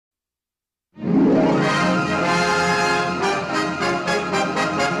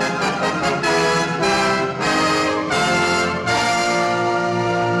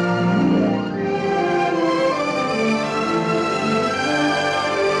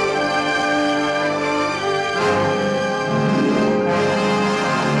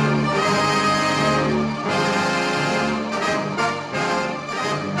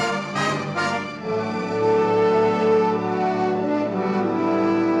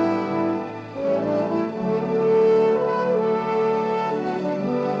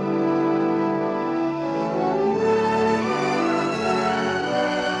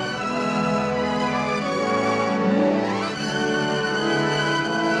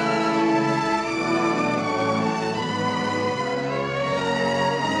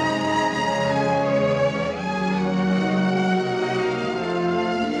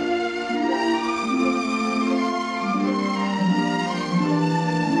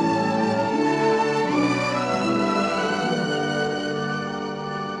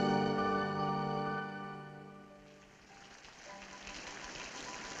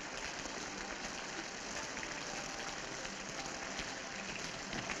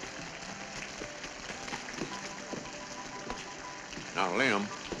Now, Liam,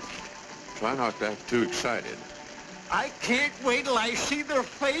 try not to act too excited. I can't wait till I see their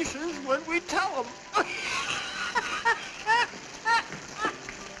faces when we tell them.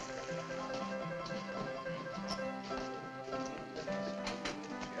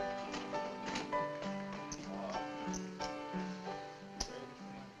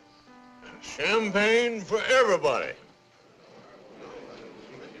 Champagne for everybody.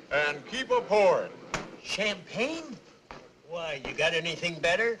 And keep a pouring. Champagne? Why, you got anything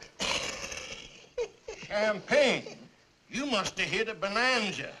better? Champagne? You must have hit a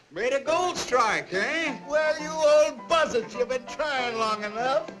bonanza. Made a gold strike, eh? Well, you old buzzards, you've been trying long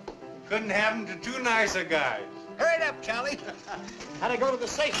enough. Couldn't happen to two nicer guys. Hurry it up, Charlie. How'd I go to the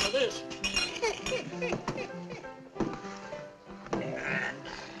safe for this?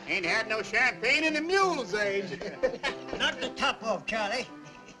 Ain't had no champagne in the mule's age. Knock the top off, Charlie.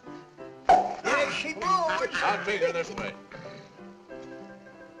 There she goes. I'll take her this way.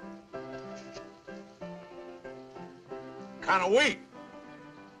 Kind of weak.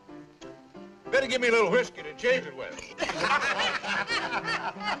 Better give me a little whiskey to change it with.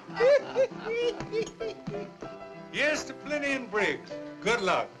 Yes to plenty and Briggs. Good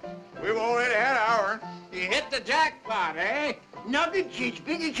luck. We've already had ours. You hit the jackpot, eh? Nuggets as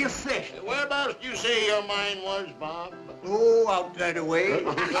big as your fist. Whereabouts do you say your mine was, Bob? Oh, out that way.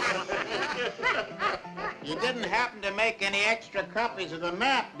 You didn't happen to make any extra copies of the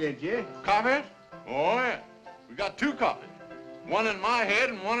map, did you? Copies? Oh, yeah. We got 2 copies. One in my head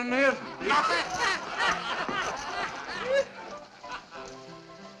and one in his.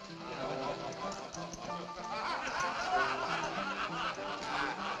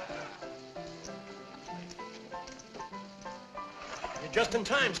 You're just in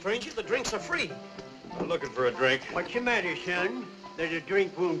time, stranger. The drinks are free. I'm looking for a drink. What's your matter, son? There's a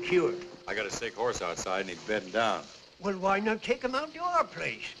drink won't cure. I got a sick horse outside and he's bedding down. Well, why not take him out to our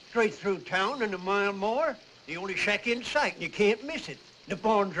place? Straight through town and a mile more. The only shack in sight, and you can't miss it. The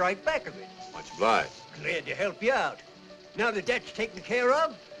barn's right back of it. Much obliged. Glad to help you out. Now that that's taken care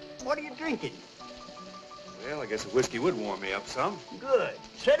of, what are you drinking? Well, I guess a whiskey would warm me up some. Good.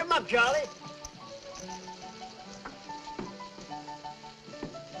 Set him up, Charlie.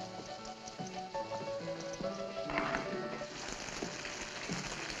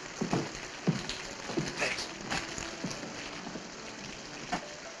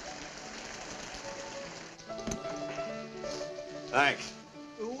 Thanks.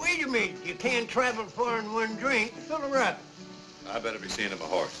 Wait a minute. You can't travel far in one drink. Fill her up. I better be seeing him a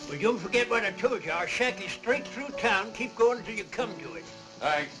horse. Well, don't forget what I told you. Our shack is straight through town. Keep going until you come to it.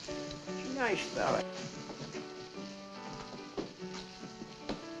 Thanks. He's a nice fella.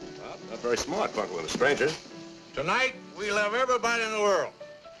 Well, not very smart, bunking with a stranger. Tonight, we'll have everybody in the world.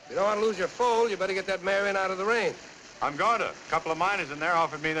 If you don't want to lose your foal, you better get that mare in out of the rain. I'm going to. A couple of miners in there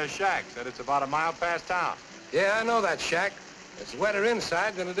offered me their shack. Said it's about a mile past town. Yeah, I know that shack. It's wetter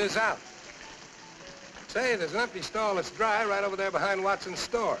inside than it is out. Say, there's an empty stall that's dry right over there behind Watson's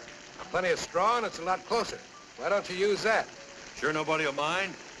store. Plenty of straw, and it's a lot closer. Why don't you use that? Sure nobody will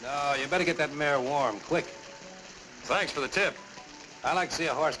mind? No, you better get that mare warm, quick. Thanks for the tip. I like to see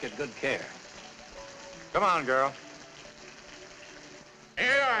a horse get good care. Come on, girl.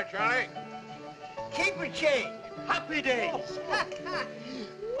 Here you are, Charlie. Keep it change. Happy days.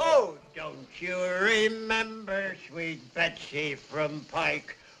 Oh, don't you remember sweet Betsy from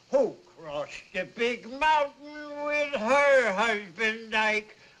Pike, who crossed the big mountain with her husband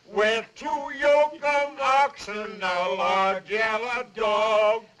Ike, with 2 yoke of oxen, a large yellow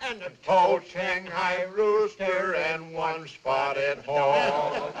dog, and a tall Shanghai rooster, and 1 spotted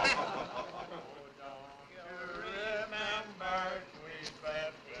hog. Remember sweet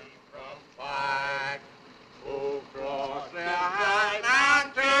Betsy from Pike, who crossed the high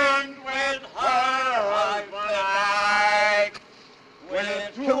mountain with her husband Ike,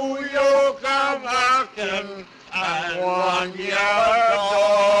 with 2 yoke of oxen and 1 yellow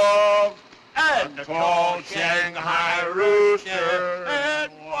dog, and a tall Shanghai rooster,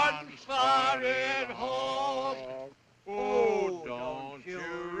 and 1 spotted hog. Oh, don't you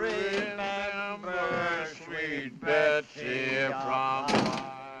remember sweet Betsy from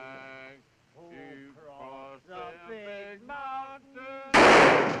Pike, who crossed the big mountain?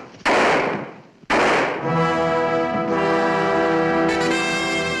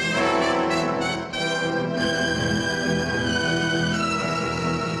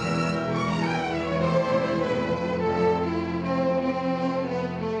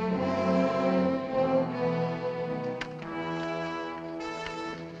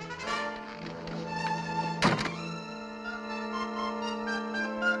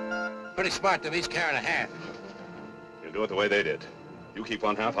 Pretty smart that he's carrying a hand. You'll do it the way they did. You keep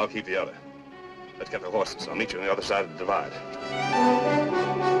one half, I'll keep the other. Let's get the horses. I'll meet you on the other side of the divide.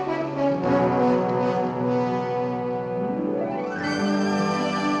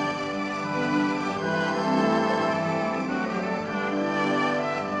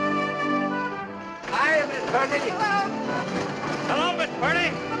 Hi, Miss Purdy. Hello. Hello, Miss Purdy.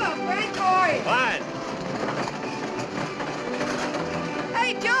 Hello, Freddie. How are you? Fine.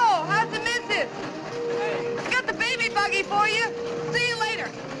 Hey, Joe, how's the missus? Got the baby buggy for you. See you later.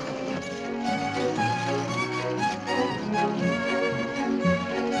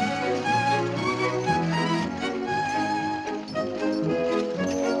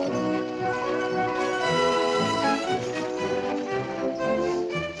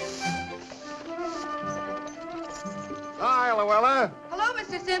 Hi, Luella. Hello,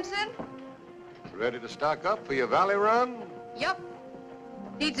 Mr. Simpson. Ready to stock up for your valley run? Yup.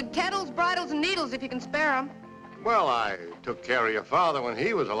 Need some kettles, bridles, and needles if you can spare 'em. Well, I took care of your father when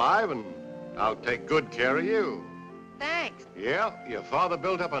he was alive, and I'll take good care of you. Thanks. Yeah, your father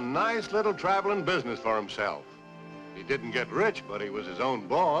built up a nice little traveling business for himself. He didn't get rich, but he was his own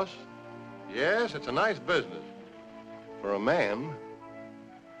boss. Yes, it's a nice business. For a man.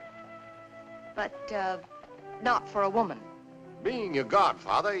 But, not for a woman. Being your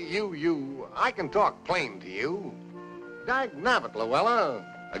godfather, I can talk plain to you. Dagnabbit, Luella.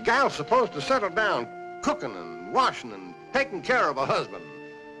 A gal's supposed to settle down cooking and washing and taking care of a husband.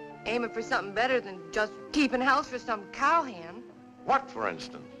 Aiming for something better than just keeping house for some cowhand. What, for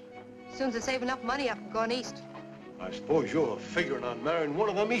instance? As soon as I save enough money up, I'm going east. I suppose you're figuring on marrying one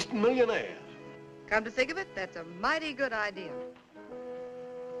of them Eastern millionaires. Come to think of it, that's a mighty good idea.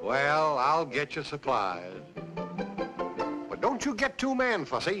 Well, I'll get you supplies. But don't you get too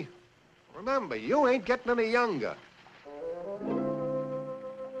man-fussy. Remember, you ain't getting any younger.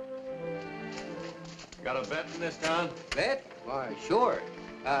 Got a bet in this town? Bet? Why, sure.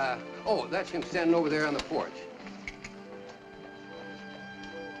 Oh, that's him standing over there on the porch.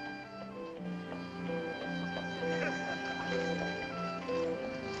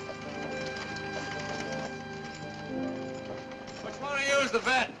 Which one of you is the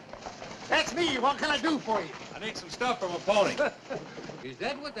vet? That's me. What can I do for you? I need some stuff from a pony. Is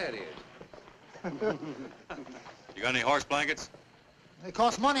that what that is? You got any horse blankets? They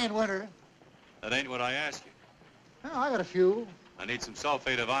cost money in winter. That ain't what I asked you. Oh, I got a few. I need some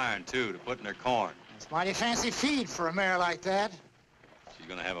sulfate of iron, too, to put in their corn. It's mighty fancy feed for a mare like that. She's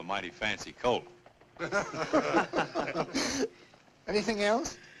gonna have a mighty fancy colt. Anything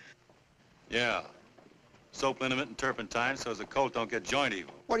else? Yeah. Soap liniment and turpentine so as the colt don't get joint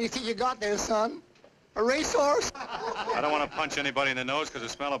evil. What do you think you got there, son? A racehorse? I don't want to punch anybody in the nose because the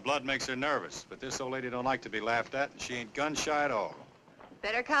smell of blood makes her nervous. But this old lady don't like to be laughed at, and she ain't gun shy at all.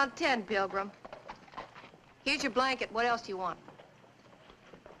 Better count 10, Pilgrim. Here's your blanket. What else do you want?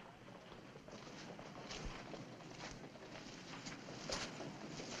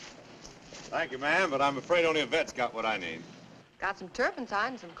 Thank you, ma'am, but I'm afraid only a vet's got what I need. Got some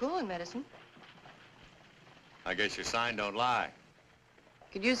turpentine and some cooling medicine. I guess your sign don't lie.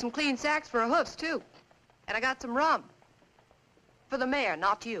 Could use some clean sacks for her hoofs, too. And I got some rum. For the mare,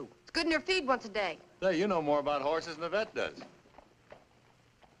 not you. It's good in her feed once a day. Say, you know more about horses than the vet does.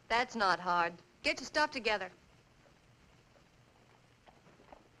 That's not hard. Get your stuff together.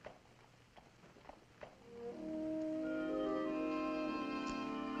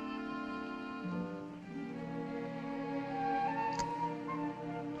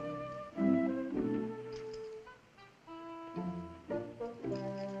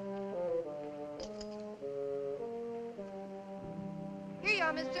 Here you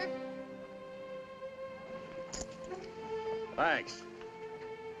are, mister. Thanks.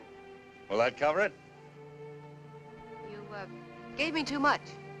 Will that cover it? You, gave me too much.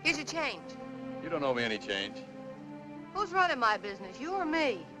 Here's your change. You don't owe me any change. Who's running my business, you or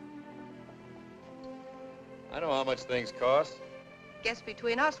me? I know how much things cost. Guess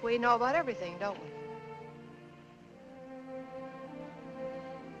between us, we know about everything, don't we?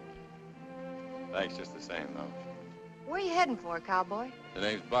 Thanks just the same, though. Where are you heading for, cowboy? The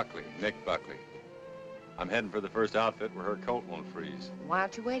name's Buckley, Nick Buckley. I'm heading for the first outfit where her colt won't freeze. Why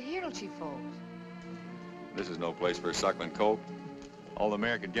don't you wait here till she foals? This is no place for a suckling colt. All the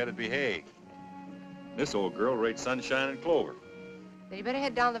mare could get would be hay. This old girl rates sunshine and clover. Then you better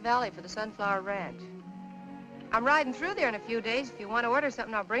head down the valley for the Sunflower Ranch. I'm riding through there in a few days. If you want to order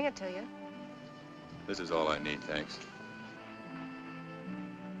something, I'll bring it to you. This is all I need, thanks.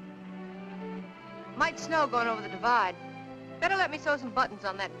 Might snow going over the divide. Better let me sew some buttons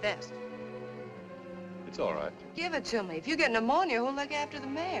on that vest. It's all right. Give it to me. If you get pneumonia, who'll look after the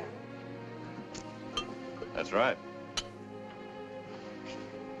mare? That's right.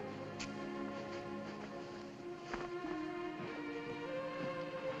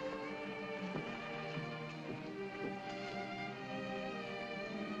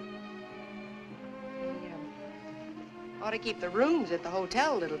 Ought to keep the rooms at the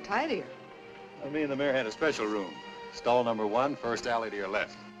hotel a little tidier. Well, me and the mayor had a special room. Stall number 1, first alley to your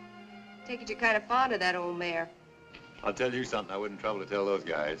left. Take it you're kind of fond of that old mare. I'll tell you something I wouldn't trouble to tell those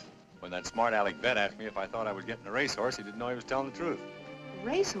guys. When that smart aleck vet asked me if I thought I was getting a racehorse, he didn't know he was telling the truth. A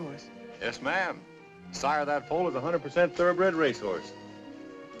racehorse? Yes, ma'am. The sire of that foal is a 100% thoroughbred racehorse.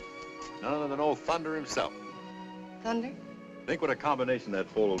 None other than old Thunder himself. Thunder? Think what a combination that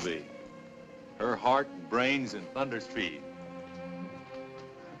foal will be. Her heart, brains, and Thunder's speed.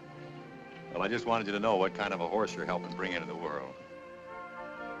 Well, I just wanted you to know what kind of a horse you're helping bring into the world.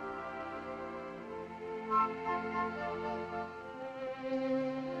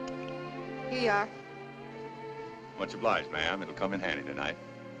 Here you are. Much obliged, ma'am. It'll come in handy tonight.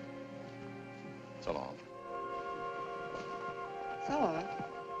 So long. So long.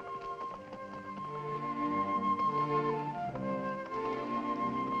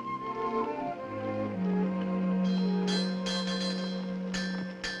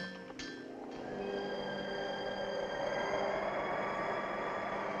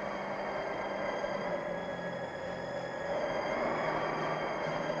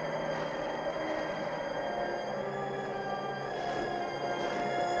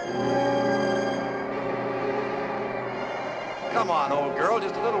 Come on, old girl.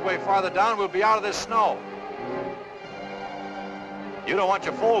 Just a little way farther down, we'll be out of this snow. You don't want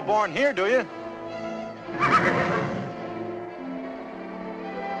your foal born here, do you?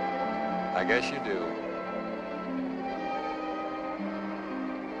 I guess you do.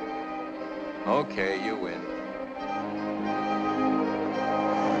 Okay, you win.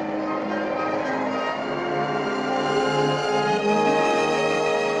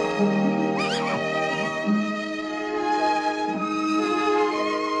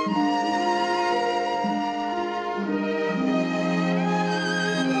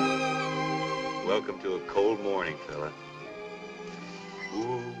 Welcome to a cold morning, fella.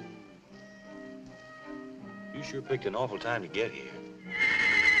 Ooh. You sure picked an awful time to get here.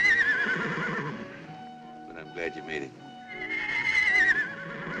 But I'm glad you made it.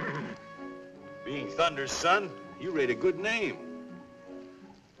 Being Thunder's son, you rate a good name.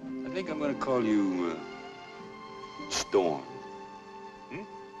 I think I'm gonna call you, Storm. Hmm?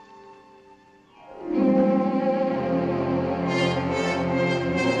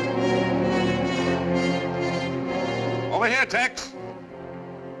 Over here, Tex.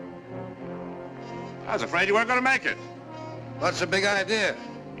 I was afraid you weren't going to make it. What's the big idea?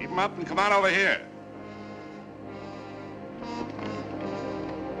 Keep him up and come on over here.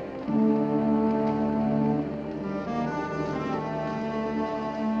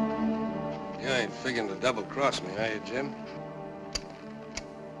 You ain't figuring to double-cross me, are you, Jim?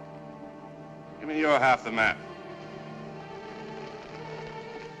 Give me your half the map.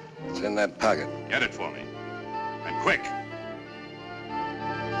 It's in that pocket. Get it for me. And quick.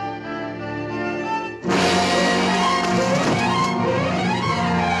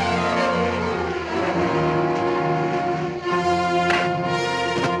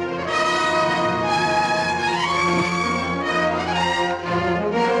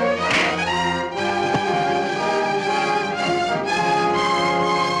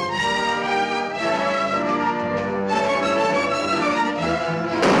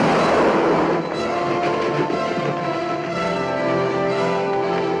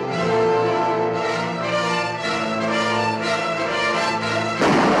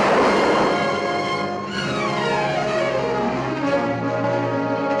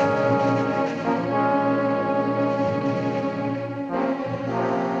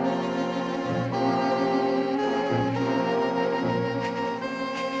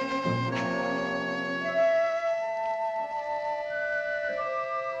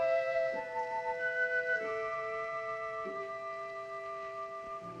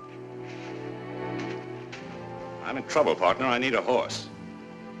 I'm in trouble, partner. I need a horse.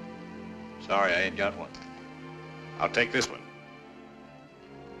 Sorry, I ain't got one. I'll take this one.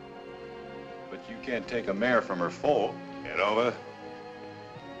 But you can't take a mare from her foal. Get over.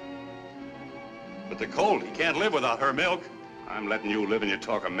 But the colt, he can't live without her milk. I'm letting you live and you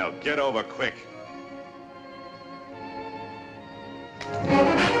talk of milk. Get over quick.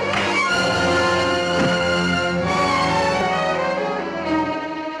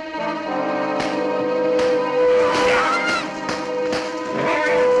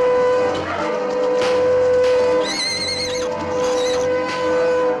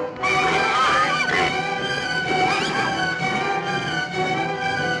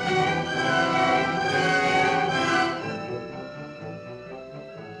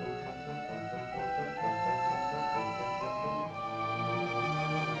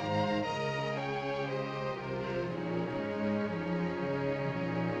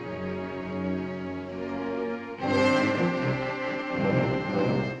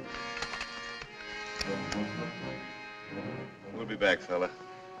 back, fella.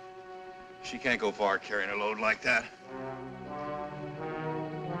 She can't go far carrying a load like that.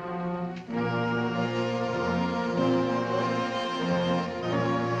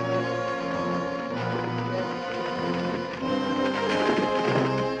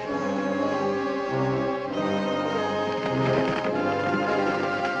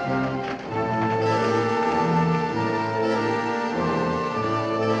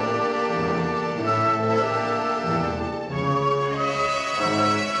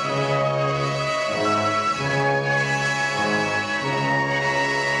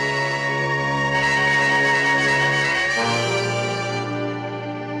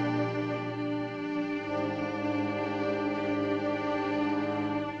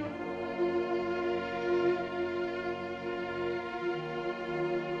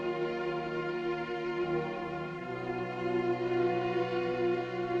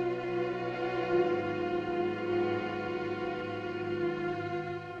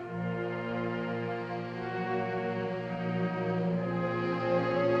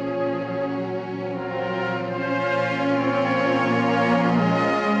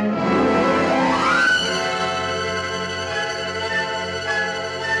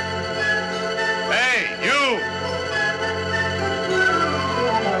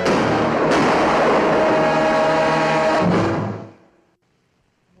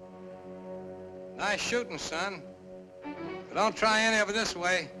 Nice shooting, son. But don't try any of it this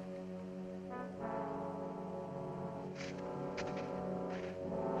way.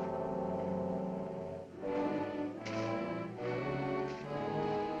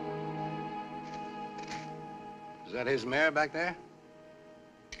 Is that his mare back there?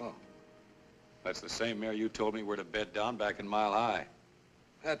 Oh. That's the same mare you told me were to bed down back in Mile High.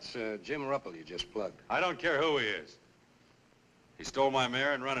 That's Jim Ruppel you just plugged. I don't care who he is. He stole my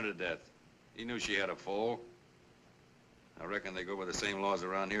mare and run her to death. He knew she had a foal. I reckon they go by the same laws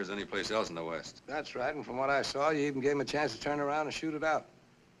around here as any place else in the West. That's right, and from what I saw, you even gave him a chance to turn around and shoot it out.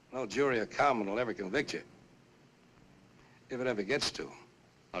 No jury or cowman will ever convict you. If it ever gets to.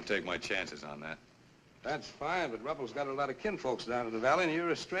 I'll take my chances on that. That's fine, but Ruppel's got a lot of kinfolks down in the valley, and you're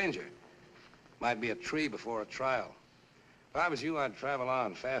a stranger. Might be a tree before a trial. If I was you, I'd travel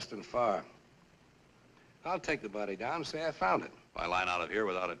on, fast and far. I'll take the body down and say I found it. If I line out of here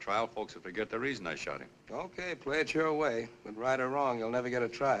without a trial, folks will forget the reason I shot him. Okay, play it your way. But right or wrong, you'll never get a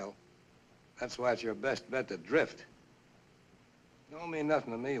trial. That's why it's your best bet to drift. Don't mean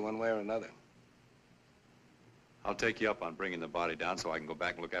nothing to me one way or another. I'll take you up on bringing the body down so I can go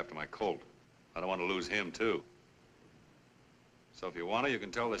back and look after my colt. I don't want to lose him, too. So if you want to, you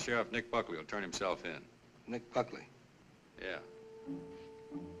can tell the sheriff Nick Buckley will turn himself in. Nick Buckley? Yeah.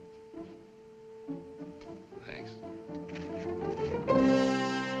 Thanks.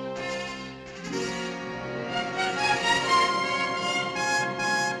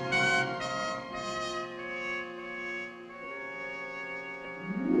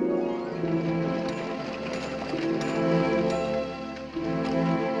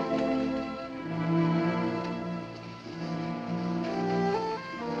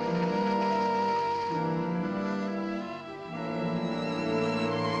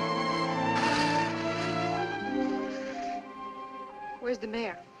 Where's the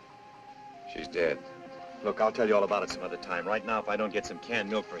mare? She's dead. Look, I'll tell you all about it some other time. Right now, if I don't get some canned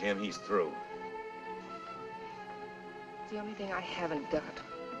milk for him, he's through. It's the only thing I haven't got.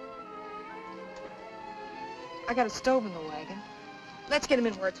 I got a stove in the wagon. Let's get him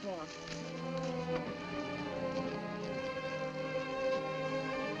in where it's warm.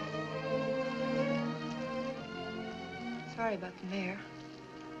 Sorry about the mare.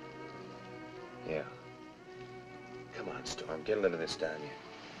 Yeah. Come on, Storm. Get a little of this down you.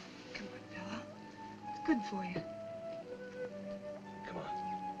 Come on, fella. It's good for you. Come on.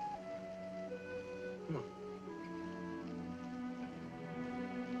 Come on.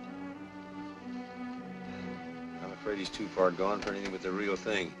 I'm afraid he's too far gone for anything but the real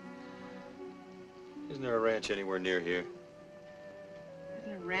thing. Isn't there a ranch anywhere near here?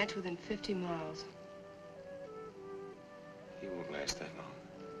 There's a ranch within 50 miles. He won't last that long.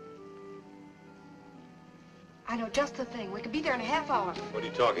 I know just the thing. We could be there in a half hour. What are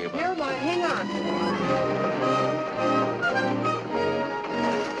you talking about? Never mind. Hang on.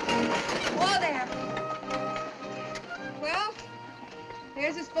 Whoa there. Well,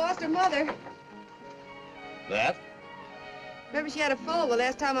 here's his foster mother. That? Remember she had a foal the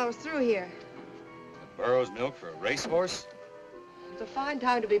last time I was through here. The Burroughs milk for a racehorse? It's a fine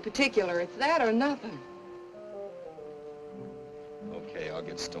time to be particular. It's that or nothing. Okay, I'll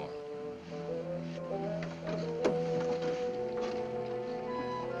get Storm.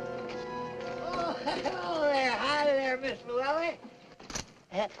 Oh, hello there. Hi there, Miss Llewellyn.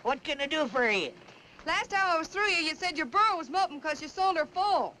 What can I do for you? Last time I was through you said your burro was moping because you sold her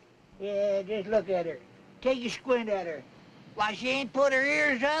full. Yeah, just look at her. Take a squint at her. Why, she ain't put her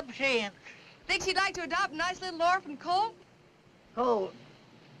ears up since. Think she'd like to adopt a nice little orphan colt? Colt.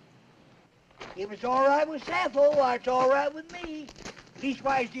 If it's all right with Sappho, why, it's all right with me.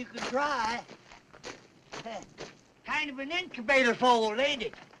 Leastwise, you can try. Kind of an incubator foal, ain't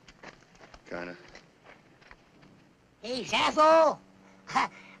it? Kinda. Hey, Sappho,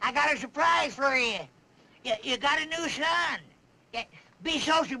 I got a surprise for you. You got a new son. Yeah, be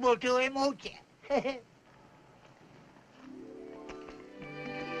sociable to him, won't you? They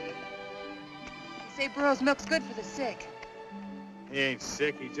say burro's milk's good for the sick. He ain't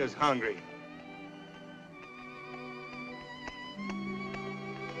sick, he's just hungry.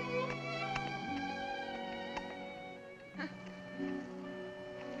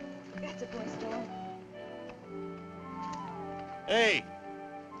 That's a boy, Storm. Hey!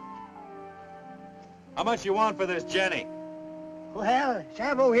 How much you want for this Jenny? Well,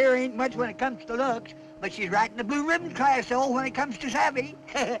 Sappho here ain't much when it comes to looks, but she's right in the blue ribbon class, though, when it comes to savvy.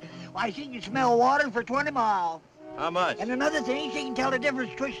 Why, she can smell water for 20 miles. How much? And another thing, she can tell the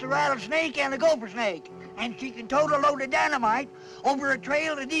difference between the rattlesnake and the gopher snake. And she can tote a load of dynamite over a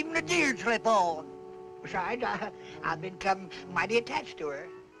trail that even a deer slip on. Besides, I've become mighty attached to her.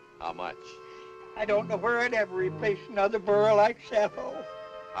 How much? I don't know where I'd ever replace another burro like Sappho.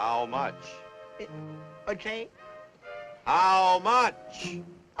 How much? What'd you say? How much?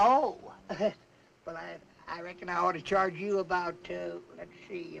 Oh, well, I reckon I ought to charge you about, let's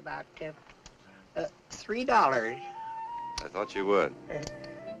see, about $3. I thought you would.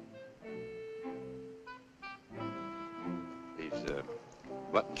 These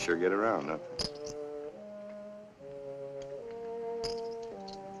buttons sure get around, huh?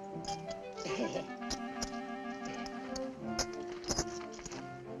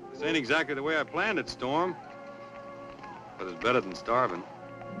 This ain't exactly the way I planned it, Storm. But it's better than starving.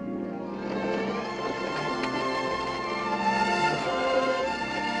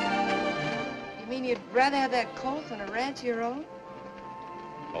 You mean you'd rather have that colt than a ranch of your own?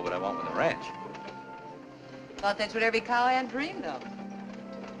 What would I want with a ranch? Thought that's what every cowhand dreamed of.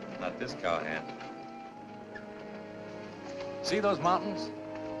 Not this cowhand. See those mountains?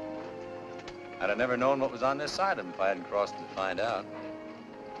 I'd have never known what was on this side of them if I hadn't crossed to find out.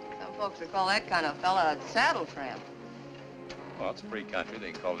 Some folks would call that kind of fella a saddle tramp. Well, it's a free country.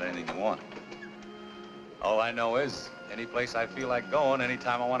 They can call it anything they want. All I know is, any place I feel like going,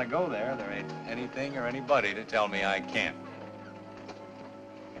 anytime I want to go there, there ain't anything or anybody to tell me I can't.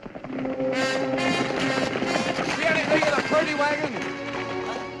 See anything of the Purdy wagon?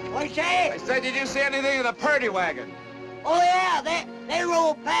 What's that? I said, did you see anything of the Purdy wagon? Oh, yeah, they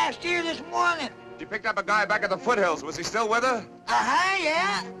rolled past here this morning. She picked up a guy back at the foothills. Was he still with her? Uh-huh,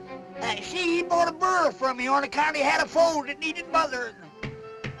 yeah. See, he bought a burro from me on account he had a foal that needed mothering.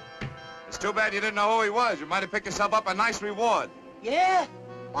 It's too bad you didn't know who he was. You might have picked yourself up a nice reward. Yeah?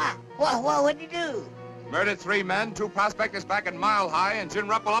 Why, what'd he do? Murdered 3 men, 2 prospectors back in Mile High, and Jim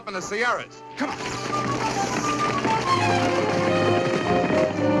Ruppel up in the Sierras. Come on.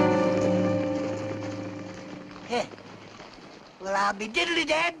 Heh. Well, I'll be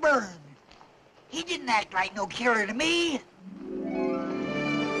diddly-dad burned. He didn't act like no killer to me.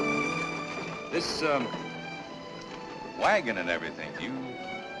 This, wagon and everything, you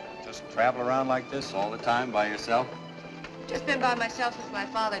just travel around like this all the time by yourself? Just been by myself since my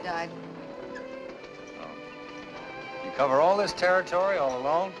father died. You cover all this territory all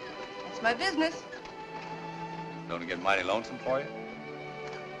alone? That's my business. Don't it get mighty lonesome for you?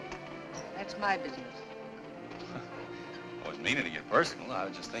 That's my business. I wasn't meaning to get personal. I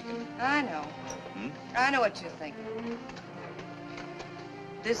was just thinking. I know. Hmm? I know what you're thinking.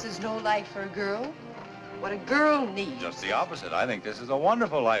 This is no life for a girl. What a girl needs. Just the opposite. I think this is a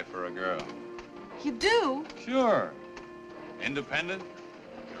wonderful life for a girl. You do? Sure. Independent,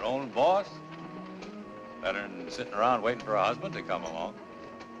 your own boss. Better than sitting around waiting for a husband to come along.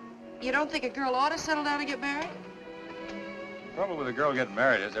 You don't think a girl ought to settle down and get married? The trouble with a girl getting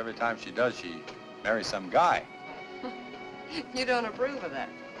married is every time she does, she marries some guy. You don't approve of that.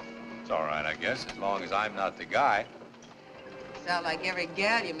 It's all right, I guess, as long as I'm not the guy. Sound like every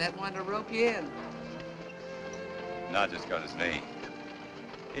gal you met wanted to rope you in. Not just 'cause it's me.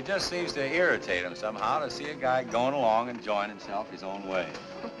 It just seems to irritate him somehow to see a guy going along enjoying himself his own way.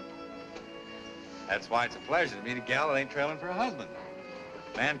 That's why it's a pleasure to meet a gal that ain't trailing for a husband.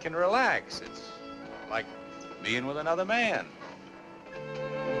 Man can relax. It's like being with another man.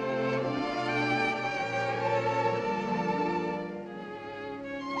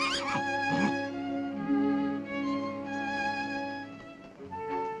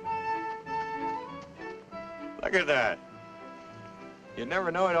 Look at that. You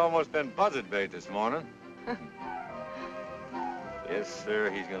never know, it almost been buzzard bait this morning. Yes, sir,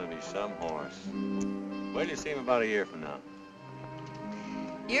 he's gonna be some horse. Wait till you see him about a year from now.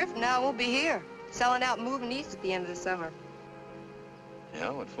 A year from now, I won't be here. Selling out and moving east at the end of the summer.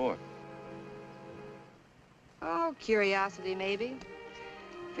 Yeah, what for? Oh, curiosity, maybe.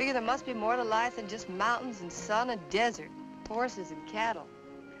 Figure there must be more to life than just mountains and sun and desert, horses and cattle.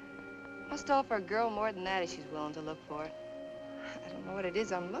 Must offer a girl more than that if she's willing to look for it. I don't know what it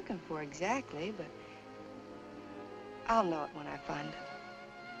is I'm looking for exactly, but I'll know it when I find it.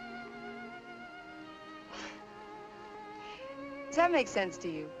 Does that make sense to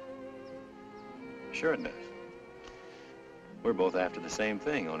you? Sure it does. We're both after the same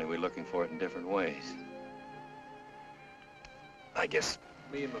thing, only we're looking for it in different ways. I guess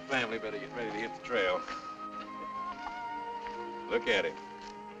me and my family better get ready to hit the trail. Look at him.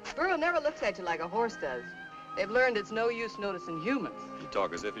 Burro never looks at you like a horse does. They've learned it's no use noticing humans. You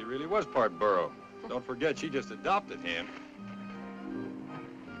talk as if he really was part burro. Don't forget, she just adopted him.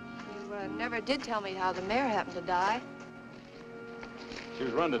 You never did tell me how the mare happened to die. She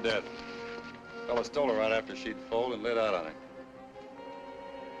was run to death. Fella stole her right after she'd foaled and lit out on her.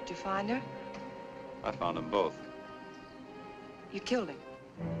 Did you find her? I found them both. You killed him.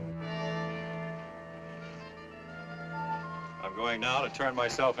 I'm going now to turn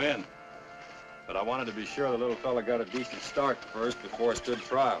myself in. But I wanted to be sure the little fella got a decent start first before I stood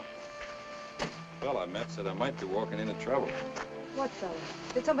trial. The fella I met said I might be walking into trouble. What fella?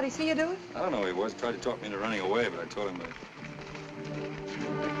 Did somebody see you do it? I don't know who he was. Tried to talk me into running away, but I told him that.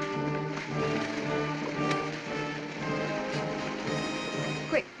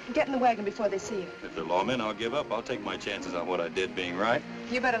 Quick, get in the wagon before they see you. If they're lawmen, I'll give up. I'll take my chances on what I did being right.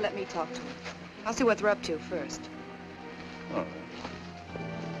 You better let me talk to them. I'll see what they're up to first. All right.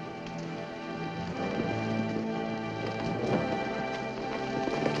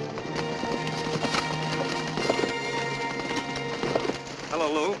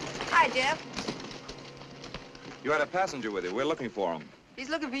 Hello, Lou. Hi, Jeff. You had a passenger with you. We're looking for him. He's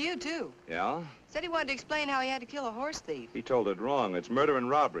looking for you, too. Yeah? Said he wanted to explain how he had to kill a horse thief. He told it wrong. It's murder and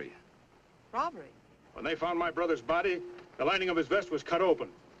robbery. Robbery? When they found my brother's body, the lining of his vest was cut open.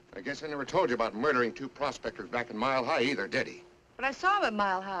 I guess I never told you about murdering two prospectors back in Mile High either, did he? But I saw him at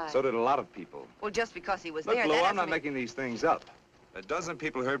Mile High. So did a lot of people. Well, just because he was Look, there, Lou, that I'm not doesn't mean- making these things up. A dozen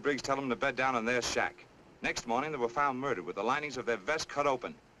people heard Briggs tell them to bed down in their shack. Next morning, they were found murdered with the linings of their vest cut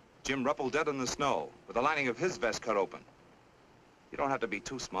open. Jim Ruppel dead in the snow, with the lining of his vest cut open. You don't have to be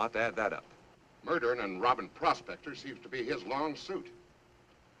too smart to add that up. Murdering and robbing prospectors seems to be his long suit.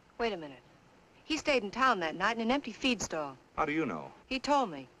 Wait a minute. He stayed in town that night in an empty feed stall. How do you know? He told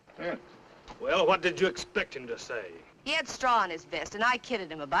me. Yeah. Well, what did you expect him to say? He had straw in his vest, and I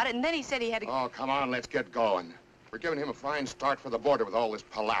kidded him about it, and then he said he had to... Oh, come on, let's get going. We're giving him a fine start for the border with all this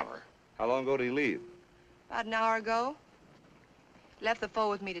palaver. How long ago did he leave? About an hour ago. Left the foal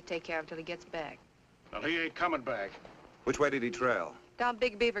with me to take care of till he gets back. Well, he ain't coming back. Which way did he trail? Down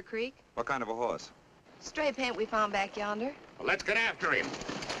Big Beaver Creek. What kind of a horse? Stray paint we found back yonder. Well, let's get after him.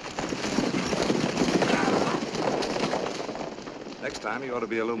 Next time, you ought to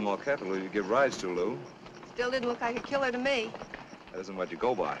be a little more careful who you give rides to, Lou. Still didn't look like a killer to me. That isn't what you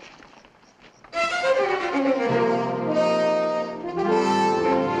go by.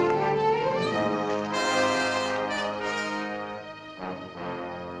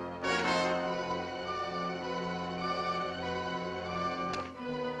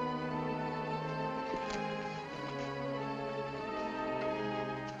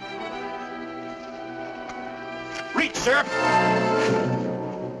 Reach, sir.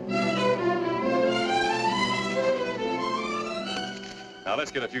 Now,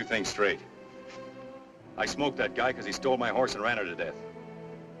 let's get a few things straight. I smoked that guy because he stole my horse and ran her to death.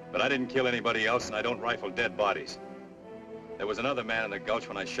 But I didn't kill anybody else, and I don't rifle dead bodies. There was another man in the gulch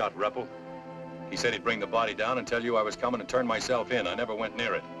when I shot Ruppel. He said he'd bring the body down and tell you I was coming and turn myself in. I never went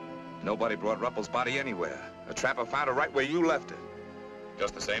near it. Nobody brought Ruppel's body anywhere. A trapper found it right where you left it.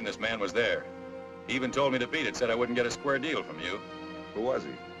 Just the same, this man was there. He even told me to beat it, said I wouldn't get a square deal from you. Who was he?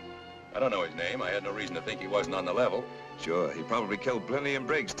 I don't know his name. I had no reason to think he wasn't on the level. Sure, he probably killed Plenty and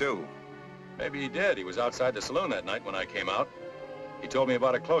Briggs, too. Maybe he did. He was outside the saloon that night when I came out. He told me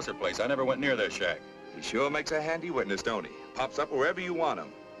about a closer place. I never went near their shack. He sure makes a handy witness, don't he? Pops up wherever you want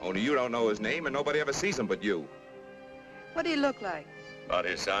him. Only you don't know his name and nobody ever sees him but you. What do he look like? About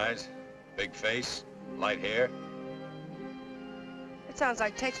his size. Big face. Light hair. It sounds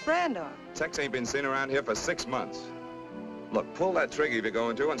like Tex Brandon. Tex ain't been seen around here for 6 months. Look, pull that trigger if you're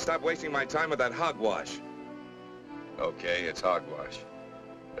going to and stop wasting my time with that hogwash. Okay, it's hogwash.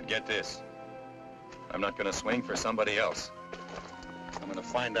 But get this. I'm not gonna swing for somebody else. I'm gonna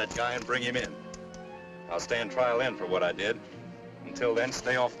find that guy and bring him in. I'll stand trial in for what I did. Until then,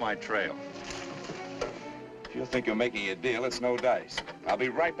 stay off my trail. If you think you're making a deal, it's no dice. I'll be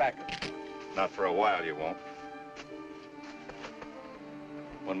right back. Not for a while, you won't.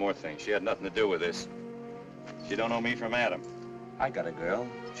 One more thing. She had nothing to do with this. She don't know me from Adam. I got a girl.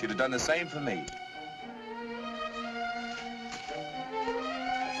 She'd have done the same for me.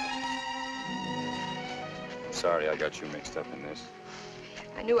 I'm sorry I got you mixed up in this.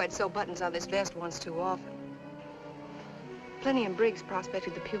 I knew I'd sew buttons on this vest once too often. Plenty and Briggs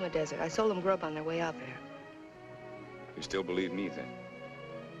prospected the Puma Desert. I sold them grub on their way out there. You still believe me, then?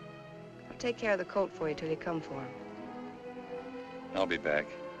 I'll take care of the colt for you till you come for him. I'll be back.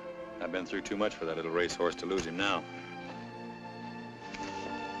 I've been through too much for that little racehorse to lose him now.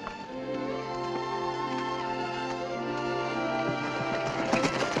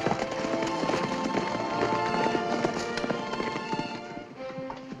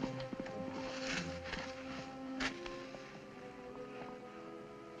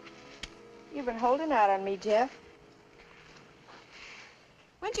 You've been holding out on me, Jeff.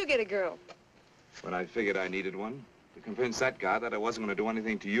 When'd you get a girl? When I figured I needed one, to convince that guy that I wasn't going to do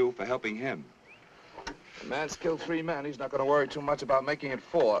anything to you for helping him. A man's killed 3 men. He's not going to worry too much about making it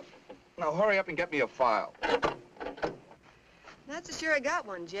 4. Now, hurry up and get me a file. That's sure I got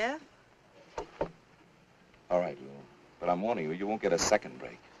one, Jeff. All right, Lou. But I'm warning you, you won't get a second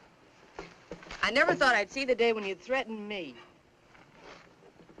break. I never thought I'd see the day when you'd threaten me.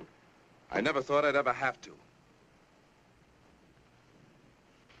 I never thought I'd ever have to.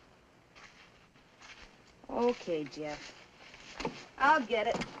 Okay, Jeff. I'll get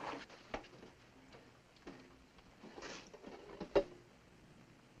it.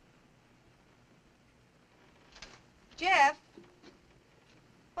 Jeff,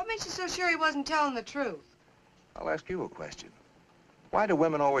 what makes you so sure he wasn't telling the truth? I'll ask you a question. Why do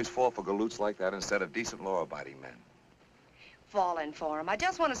women always fall for galoots like that instead of decent, law-abiding men? Falling for him. I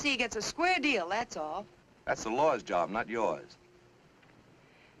just want to see he gets a square deal, that's all. That's the law's job, not yours.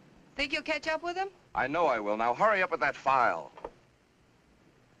 Think you'll catch up with him? I know I will. Now, hurry up with that file.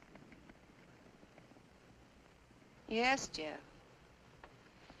 Yes, Jeff.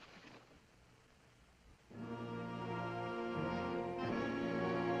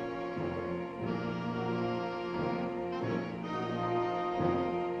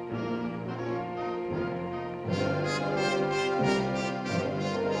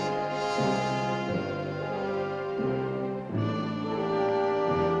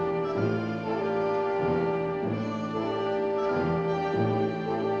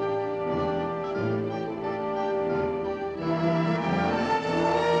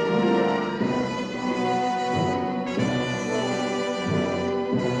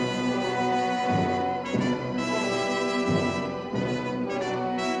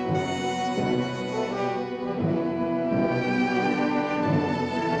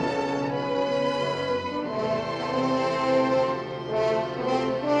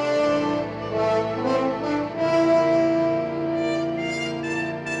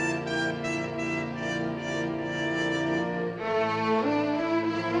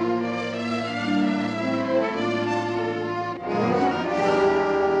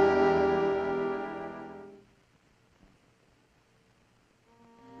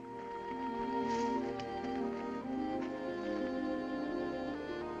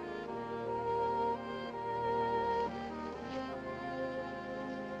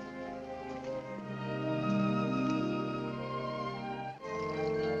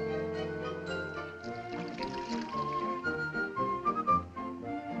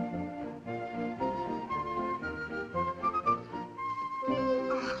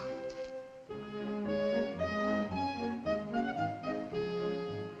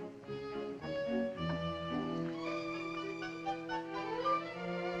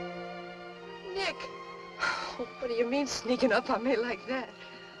 Nick! Oh, what do you mean sneaking up on me like that?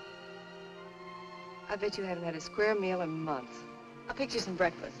 I bet you haven't had a square meal in months. I'll pick you some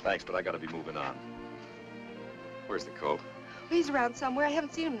breakfast. Thanks, but I gotta be moving on. Where's the colt? He's around somewhere. I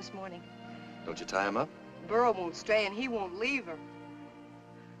haven't seen him this morning. Don't you tie him up? Burro won't stray and he won't leave her.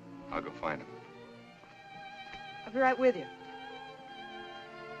 I'll go find him. I'll be right with you.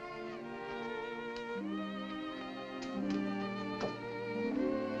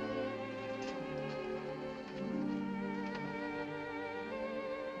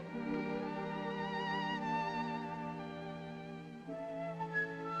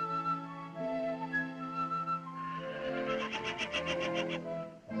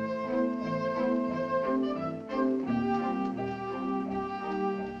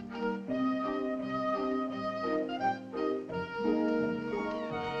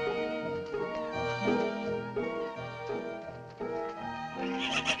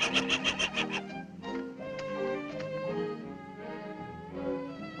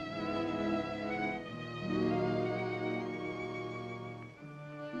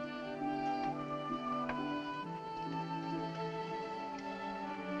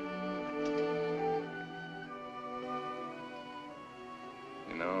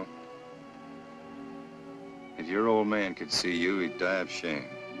 know. If your old man could see you, he'd die of shame.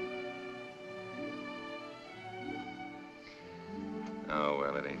 Oh,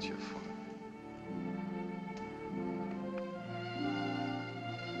 well, it ain't your fault.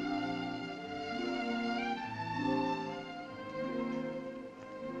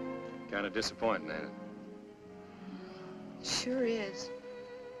 Kind of disappointing, ain't it? Sure is.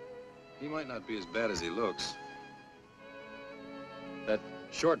 He might not be as bad as he looks. That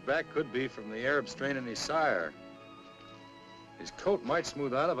short back could be from the Arab strain in his sire. His coat might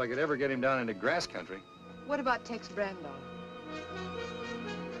smooth out if I could ever get him down into grass country. What about Tex Brando?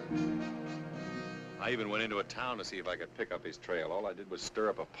 I even went into a town to see if I could pick up his trail. All I did was stir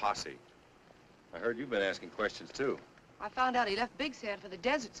up a posse. I heard you've been asking questions, too. I found out he left Big Sand for the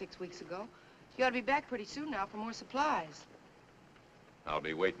desert 6 weeks ago. He ought to be back pretty soon now for more supplies. I'll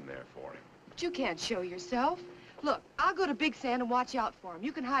be waiting there for him. But you can't show yourself. Look, I'll go to Big Sand and watch out for him.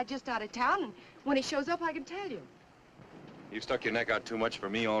 You can hide just out of town, and when he shows up, I can tell you. You've stuck your neck out too much for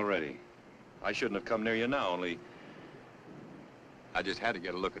me already. I shouldn't have come near you now, only I just had to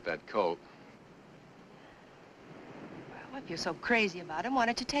get a look at that coat. Well, if you're so crazy about him, why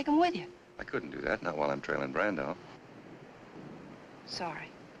don't you take him with you? I couldn't do that, not while I'm trailing Brando. Sorry.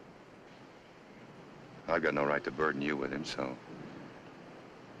 I've got no right to burden you with him, so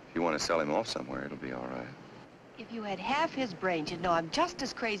if you want to sell him off somewhere, it'll be all right. If you had half his brains, you'd know I'm just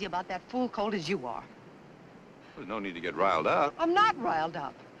as crazy about that fool colt as you are. There's no need to get riled up. I'm not riled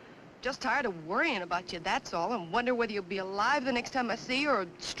up. Just tired of worrying about you, that's all, and wonder whether you'll be alive the next time I see you or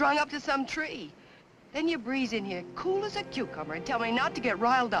strung up to some tree. Then you breeze in here, cool as a cucumber, and tell me not to get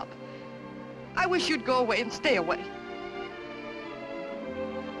riled up. I wish you'd go away and stay away.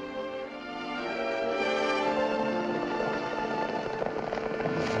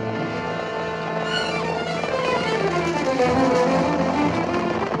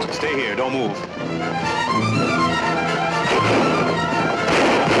 Stay here, don't move.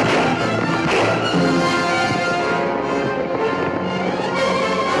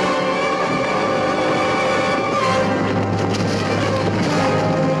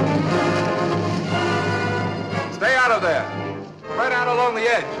 Stay out of there. Right out along the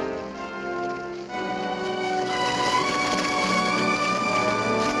edge.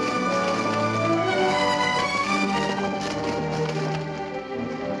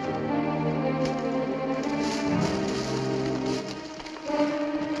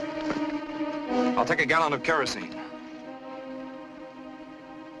 I'll take a gallon of kerosene.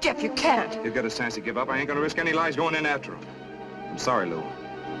 Jeff, you can't. He'll get a chance to give up. I ain't gonna risk any lives going in after him. I'm sorry, Lou.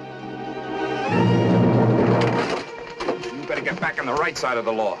 You better get back on the right side of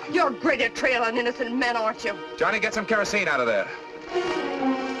the law. You're great at trailing innocent men, aren't you? Johnny, get some kerosene out of there.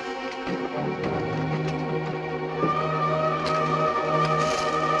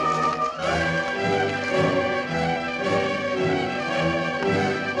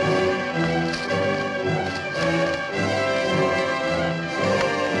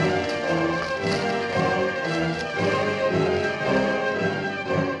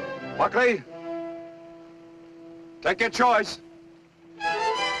 Buckley, take your choice.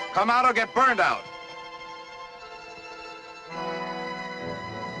 Come out or get burned out.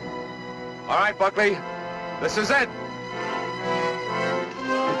 All right, Buckley, this is it.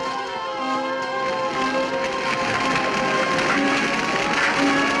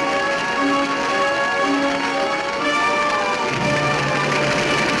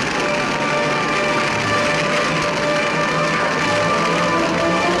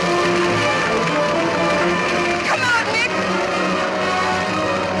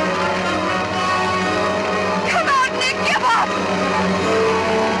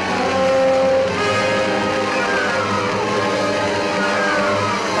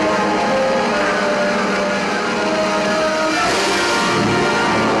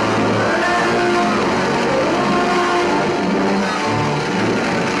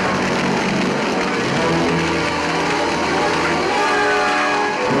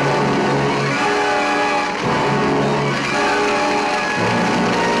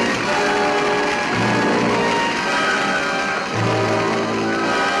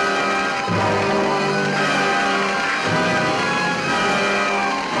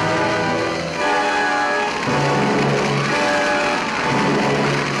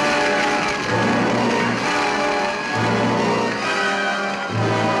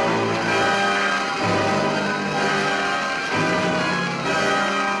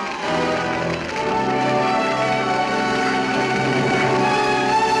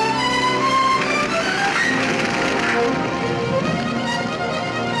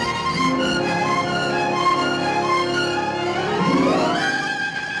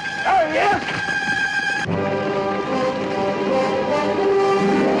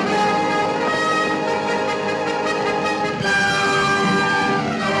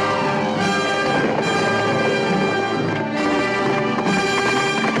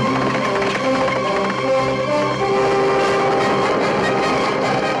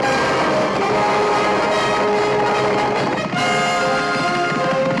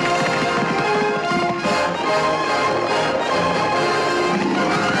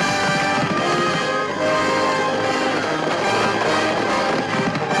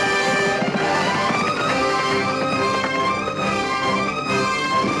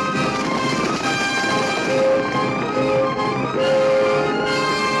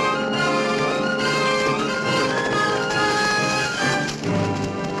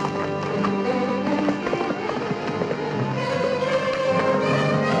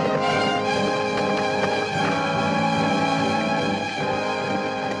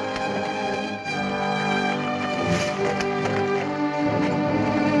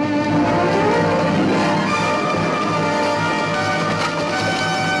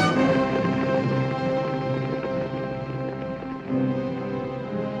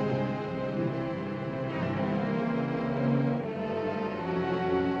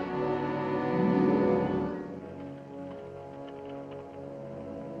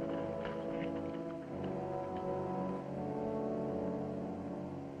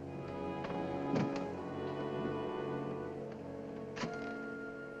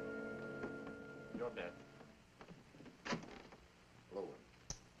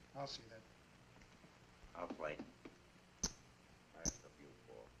 I'll see that. I'll play. That's the few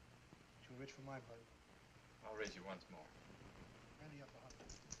for. Too rich for my blood. I'll raise you once more. Randy up the hunt.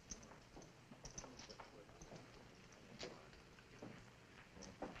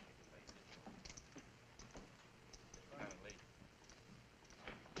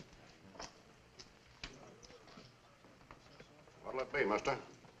 What'll it be, mister?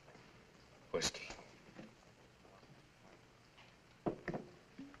 Whiskey.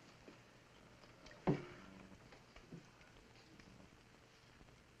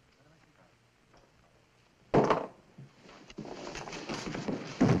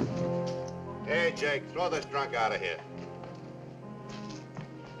 Hey, Jake, throw this drunk out of here.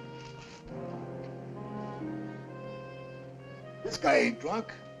 This guy ain't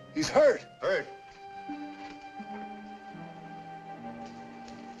drunk. He's hurt. Hurt?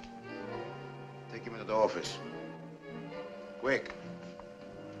 Take him into the office. Quick.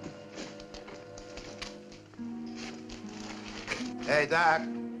 Hey, Doc.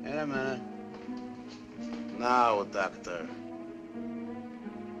 Wait a minute. Now, Doctor.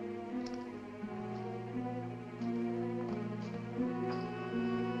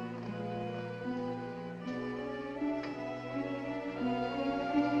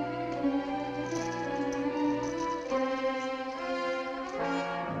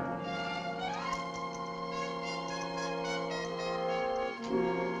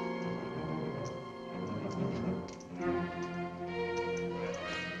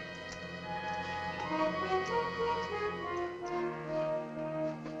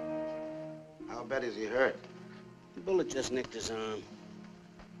 How bad is he hurt? The bullet just nicked his arm.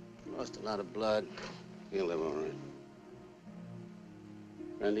 Lost a lot of blood. He'll live all right.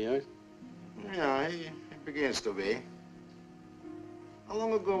 Randy hurt? Yeah, he begins to be. How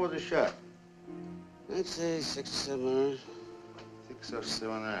long ago was the shot? I'd say 6 or 7 hours. 6 or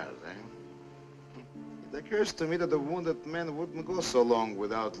 7 hours, eh? It occurs to me that the wounded man wouldn't go so long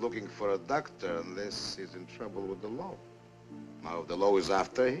without looking for a doctor unless he's in trouble with the law. Now, if the law is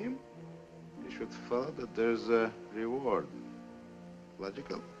after him, he should follow that there's a reward.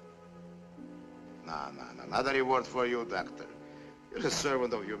 Logical? No, not a reward for you, doctor. You're a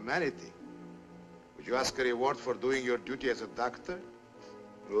servant of humanity. Would you ask a reward for doing your duty as a doctor?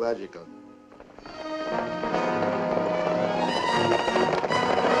 Logical.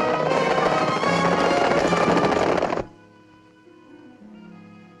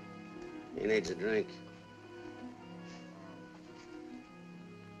 He needs a drink.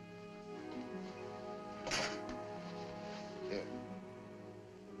 Here.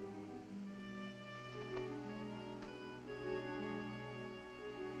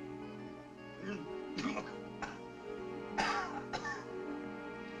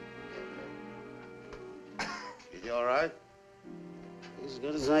 Is he all right? He's as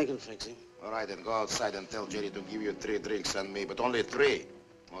good as I can fix him. All right, then go outside and tell Jerry to give you 3 drinks on me, but only 3.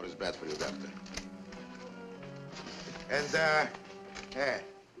 More is bad for you, doctor. And, hey,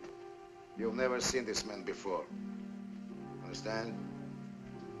 you've never seen this man before. Understand?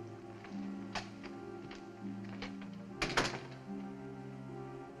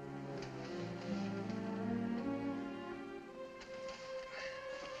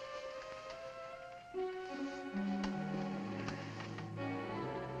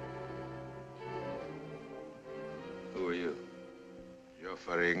 Who are you? Joe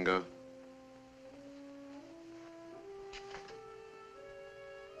Faringo.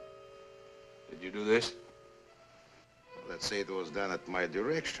 Did you do this? Let's say it was done at my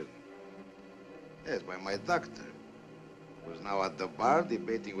direction. Yes, by my doctor, who's now at the bar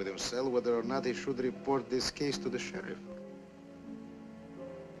debating with himself whether or not he should report this case to the sheriff.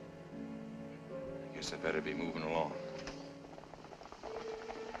 I guess I better be moving along.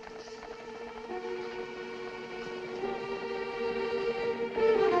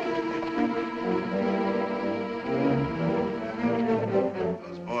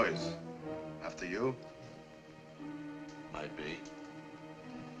 Those boys, after you? Might be.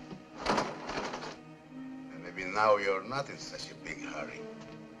 And maybe now you're not in such a big hurry.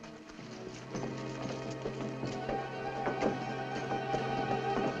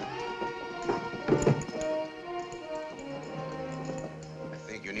 I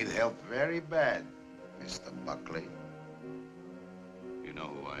think you need help very bad, Mr. Buckley. You know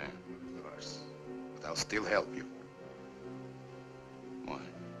who I am. Of course. But I'll still help you. Why?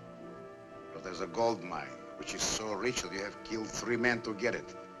 But there's a gold mine, which is so rich that you have killed 3 men to get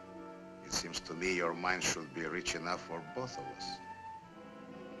it. It seems to me your mine should be rich enough for both of us.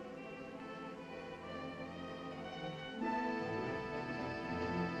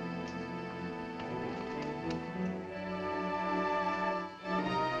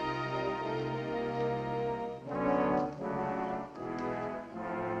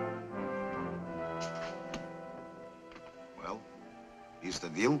 Is the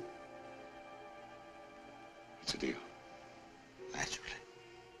deal? It's a deal. Naturally.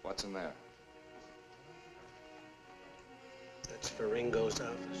 What's in there? That's for Ringo's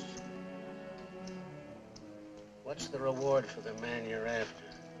office. What's the reward for the man you're after?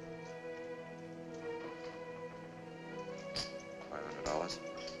 $500.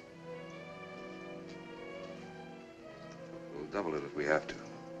 We'll double it if we have to.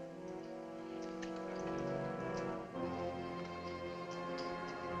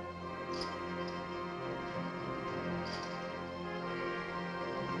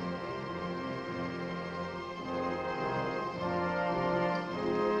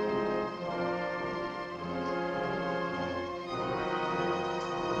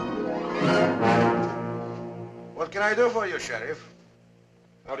 What can I do for you, Sheriff?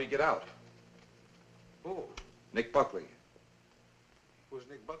 How'd he get out? Who? Nick Buckley. Who's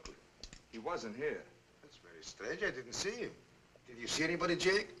Nick Buckley? He wasn't here. That's very strange. I didn't see him. Did you see anybody,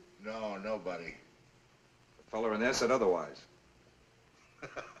 Jake? No, nobody. The feller in there said otherwise.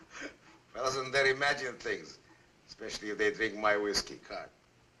 Fellas in there imagine things, especially if they drink my whiskey. Cut.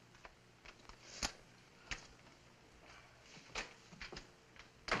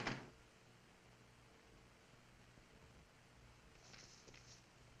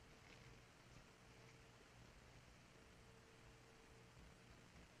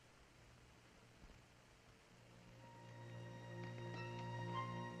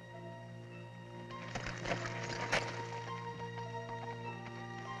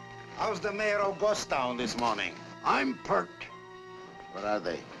 How's the mayor of Ghostown this morning? I'm perked. Where are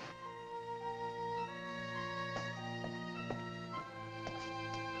they?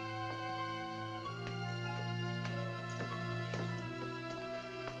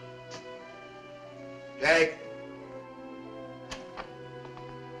 Jake!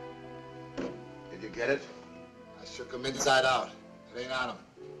 Did you get it? I shook him inside out. It ain't on him.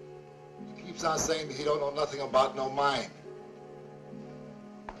 He keeps on saying that he don't know nothing about no mine.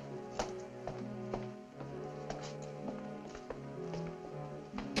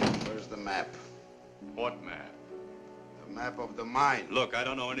 Where's the map? What map? The map of the mine. Look, I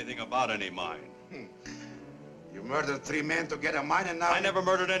don't know anything about any mine. You murdered 3 men to get a mine and now... I never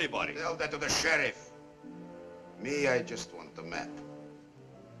murdered anybody. Tell that to the sheriff. Me, I just want the map.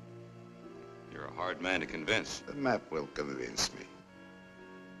 You're a hard man to convince. The map will convince me.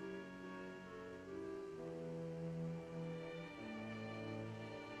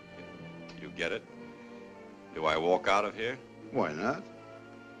 You get it? Do I walk out of here? Why not?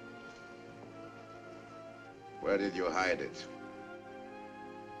 Where did you hide it?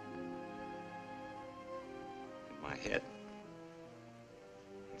 In my head.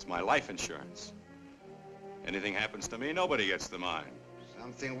 It's my life insurance. Anything happens to me, nobody gets the mine.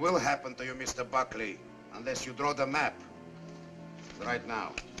 Something will happen to you, Mr. Buckley, unless you draw the map. Right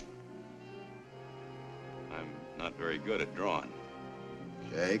now. I'm not very good at drawing.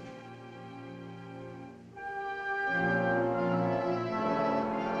 Jake?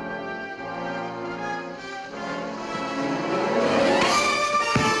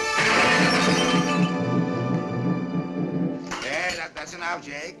 That's enough,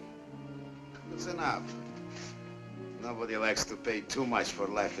 Jake. That's enough. Nobody likes to pay too much for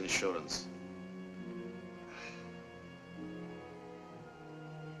life insurance.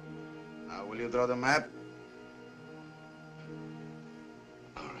 Now, will you draw the map?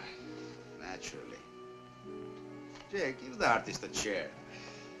 All right. Naturally. Jake, give the artist a chair.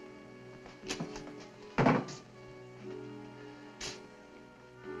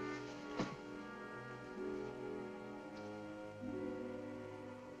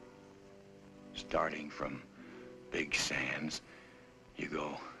 Starting from Big Sands, you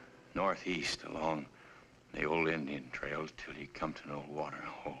go northeast along the old Indian trails till you come to an old water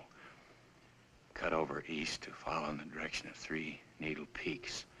hole. Cut over east to follow in the direction of 3 Needle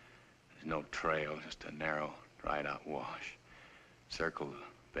Peaks. There's no trail, just a narrow, dried-out wash. Circle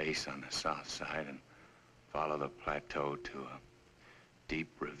the base on the south side and follow the plateau to a deep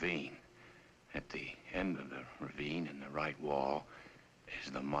ravine. At the end of the ravine, in the right wall,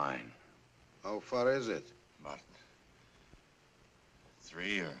 is the mine. How far is it? About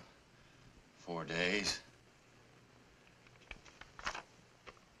 3 or 4 days.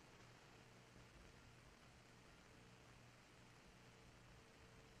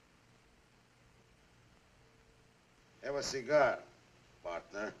 Have a cigar,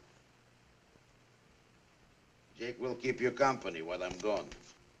 partner. Jake will keep you company while I'm gone.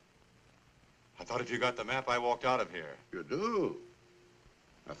 I thought if you got the map, I walked out of here. You do?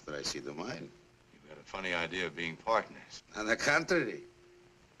 After I see the mine. You've got a funny idea of being partners. On the contrary,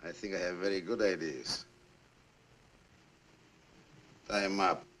 I think I have very good ideas. Tie him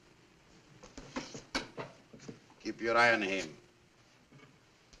up. Keep your eye on him.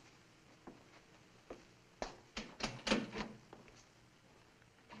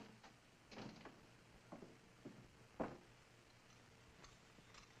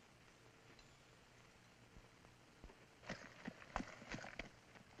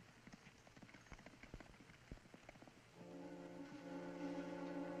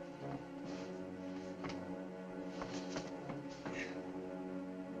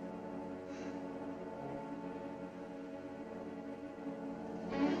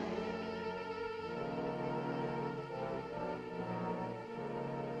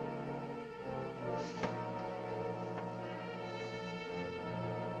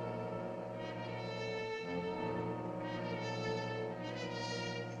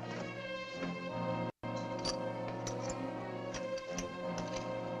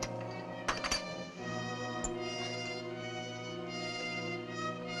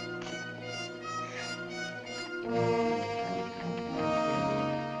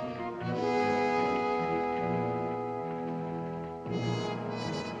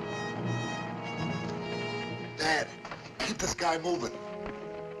 Dad, keep this guy moving.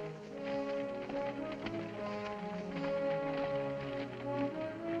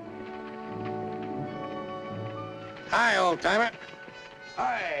 Hi, old-timer.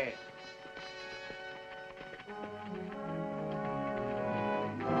 Hi.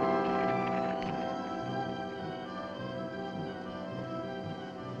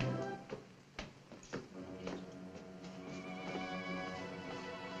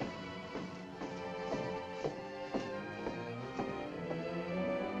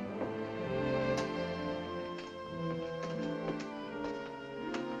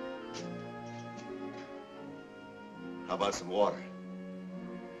 How about some water?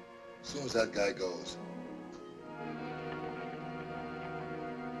 As soon as that guy goes.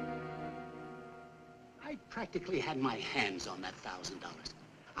 I practically had my hands on that $1,000.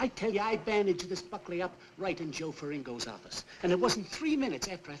 I tell you, I bandaged this Buckley up right in Joe Ferringo's office. And it wasn't 3 minutes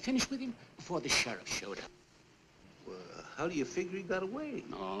after I finished with him before the sheriff showed up. Well, how do you figure he got away?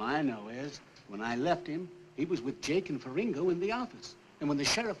 All I know is, when I left him, he was with Jake and Ferringo in the office. And when the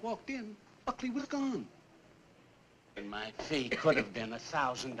sheriff walked in, Buckley was gone. And my fee could have been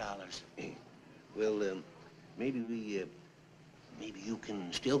 $1,000. Well, maybe you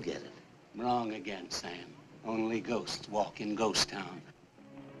can still get it. Wrong again, Sam. Only ghosts walk in Ghost Town.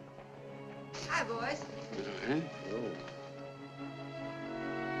 Hi, boys. Uh-huh. Oh.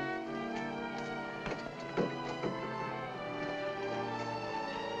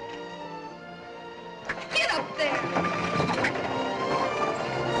 Get up there!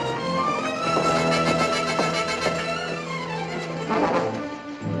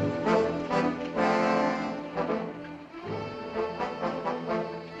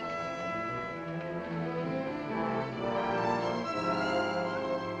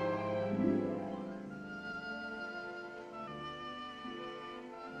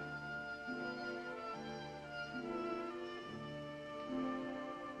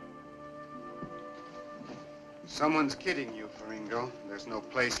 Someone's kidding you, Ferringo. There's no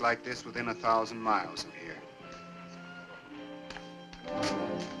place like this within 1,000 miles of here.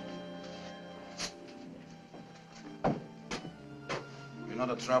 You know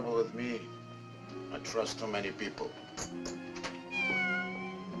the trouble with me? I trust too many people.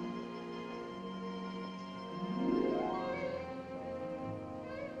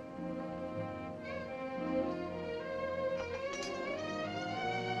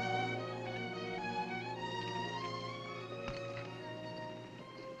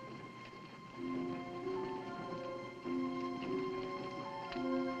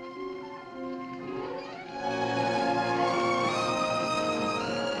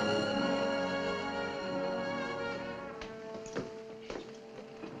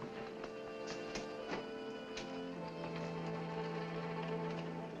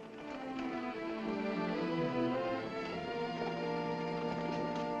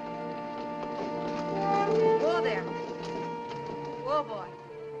 Whoa there. Whoa, boy.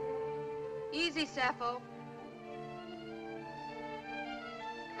 Easy, Sappho.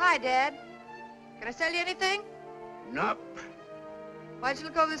 Hi, Dad. Can I sell you anything? Nope. Why'd you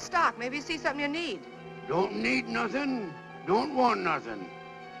look over the stock? Maybe you see something you need. Don't need nothing. Don't want nothing.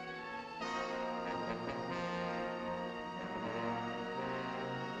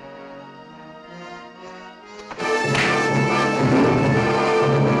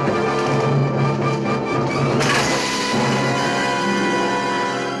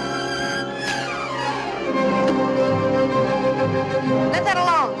 Let that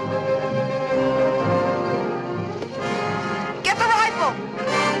alone. Get the rifle.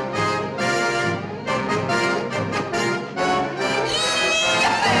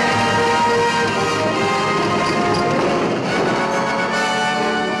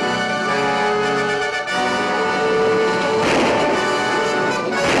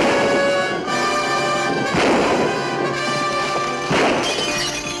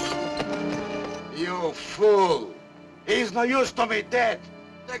 no use to me dead.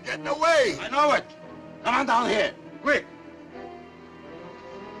 They're getting away. I know it. Come on down here, quick.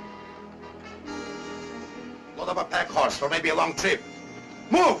 Load up a pack horse for maybe a long trip.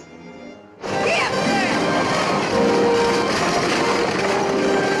 Move!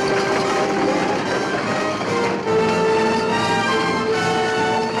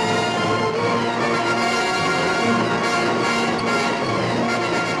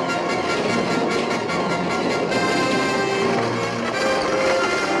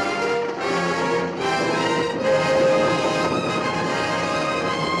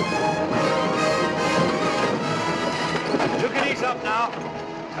 You can ease up now.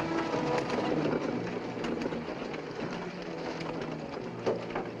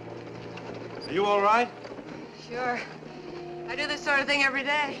 Are you all right? Sure. I do this sort of thing every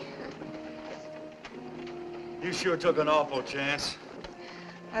day. You sure took an awful chance.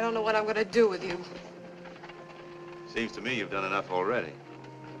 I don't know what I'm gonna do with you. Seems to me you've done enough already.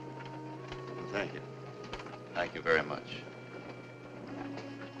 Thank you. Thank you very much.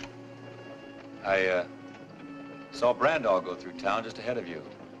 I saw Brandall go through town just ahead of you.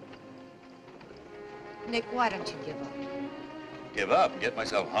 Nick, why don't you give up? Give up and get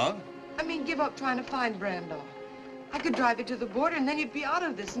myself hung? I mean, give up trying to find Brandall. I could drive you to the border and then you'd be out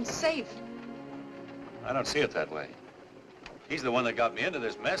of this and safe. I don't see it that way. He's the one that got me into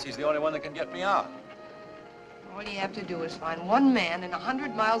this mess. He's the only one that can get me out. All you have to do is find one man in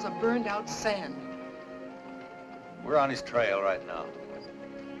 100 miles of burned out sand. We're on his trail right now.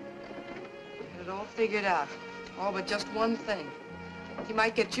 Get it all figured out. All but just one thing. He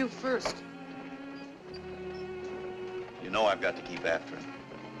might get you first. You know I've got to keep after him.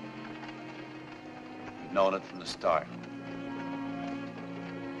 You've known it from the start.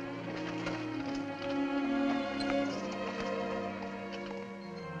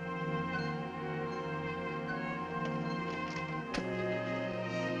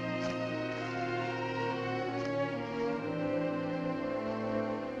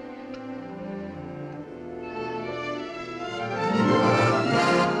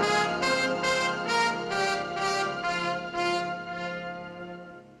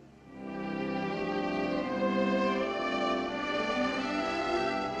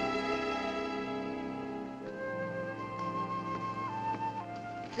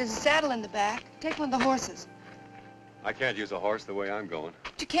 There's a saddle in the back. Take one of the horses. I can't use a horse the way I'm going.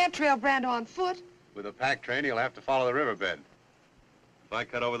 But you can't trail Brando on foot. With a pack train, he'll have to follow the riverbed. If I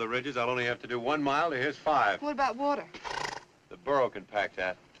cut over the ridges, I'll only have to do 1 mile to his 5. What about water? The burro can pack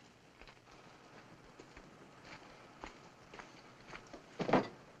that.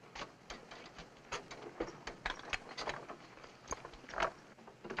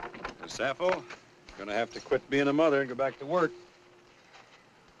 Sappho, gonna have to quit being a mother and go back to work.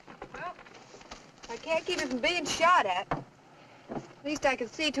 Well, I can't keep you from being shot at. At least I can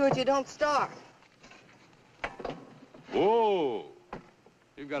see to it you don't starve. Whoa!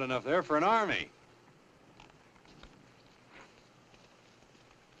 You've got enough there for an army.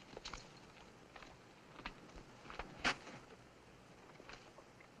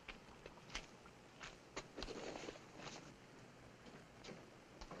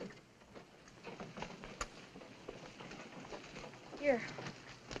 Here.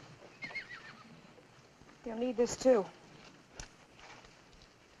 You'll need this, too.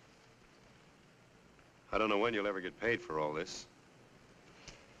 I don't know when you'll ever get paid for all this.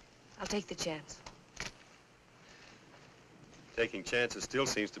 I'll take the chance. Taking chances still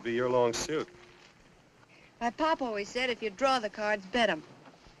seems to be your long suit. My pop always said if you draw the cards, bet 'em.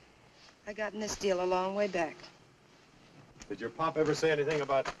 I got in this deal a long way back. Did your pop ever say anything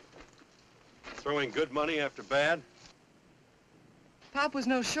about throwing good money after bad? Pop was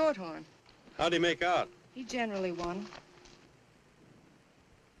no shorthorn. How'd he make out? He generally won.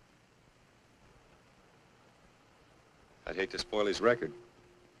 I'd hate to spoil his record.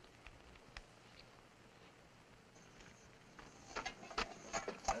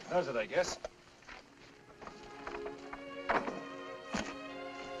 That does it, I guess.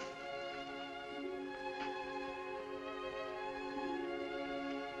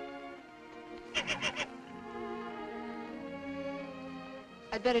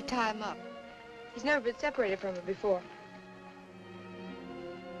 I'd better tie him up. He's never been separated from her before.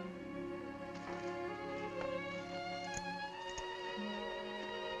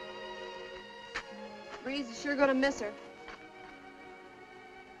 Breeze is sure gonna miss her.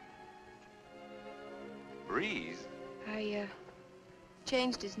 Breeze? I,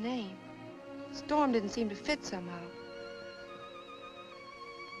 changed his name. Storm didn't seem to fit somehow.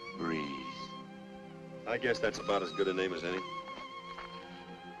 Breeze. I guess that's about as good a name as any.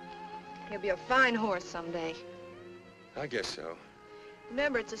 He'll be a fine horse someday. I guess so.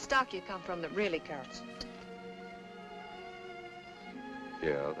 Remember, it's the stock you come from that really counts.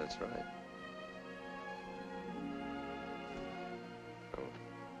 Yeah, that's right.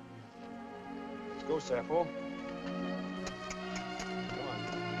 Let's go, Sappho.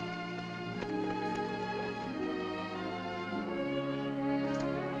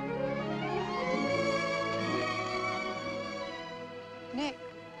 Nick.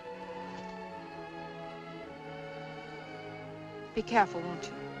 Be careful, won't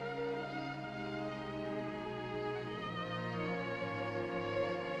you?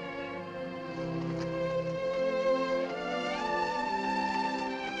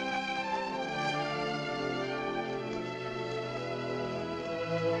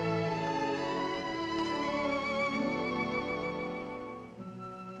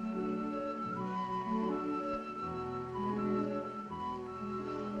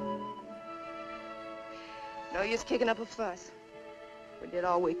 No use kicking up a fuss. We did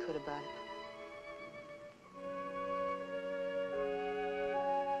all we could about it.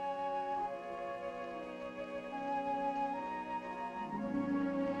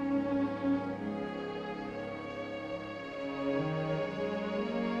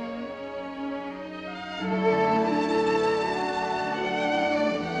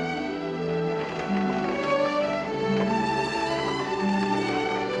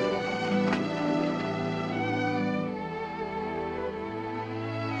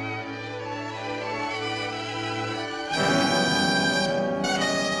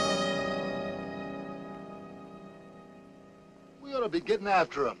 We ought to be getting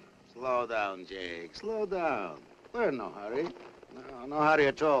after him. Slow down, Jake. Slow down. We're in no hurry. No hurry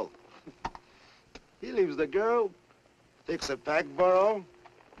at all. He leaves the girl, takes a pack burro,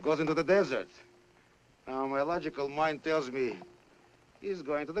 goes into the desert. Now, my logical mind tells me he's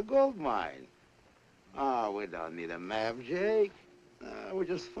going to the gold mine. Oh, we don't need a map, Jake. We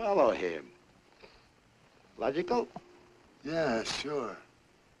just follow him. Logical? Yeah, sure.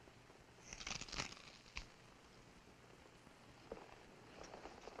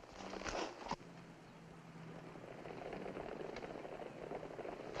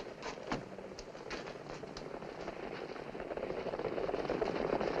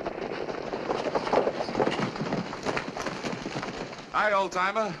 Hi,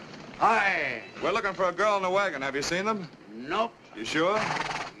 old-timer. Hi. We're looking for a girl in the wagon. Have you seen them? Nope. You sure?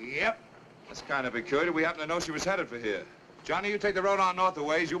 Yep. That's kind of peculiar. We happen to know she was headed for here. Johnny, you take the road on north a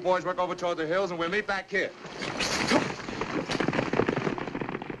ways. You boys work over toward the hills, and we'll meet back here.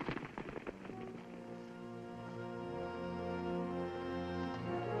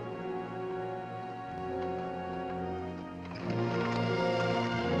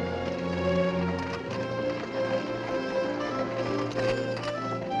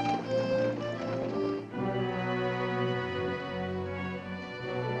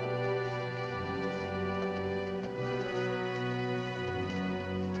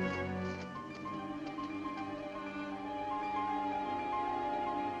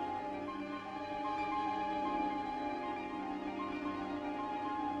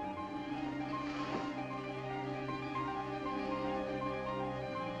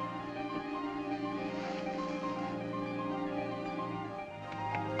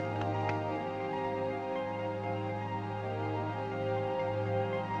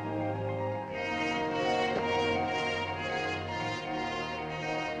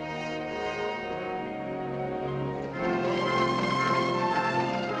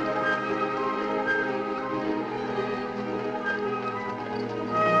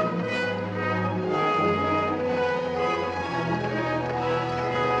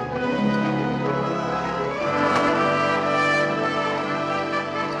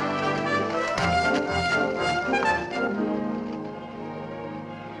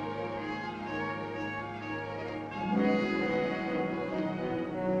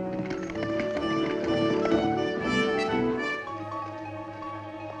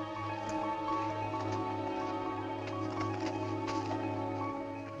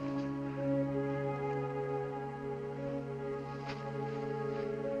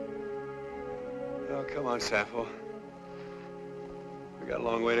 Oh, come on, Sappho. We got a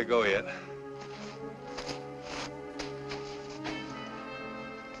long way to go yet.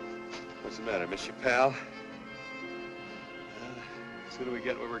 What's the matter, miss your pal? The sooner we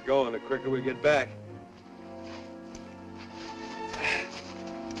get where we're going, the quicker we get back.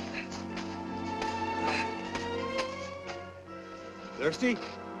 Thirsty? Okay.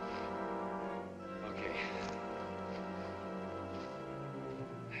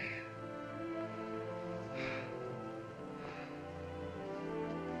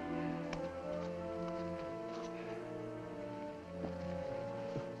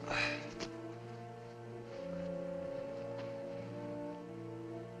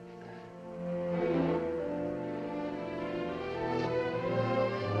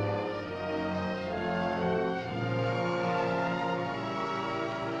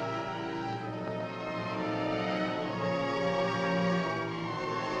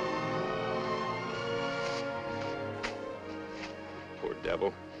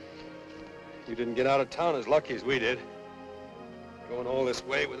 devil. You didn't get out of town as lucky as we did. Going all this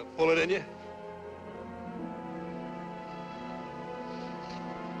way with a bullet in you.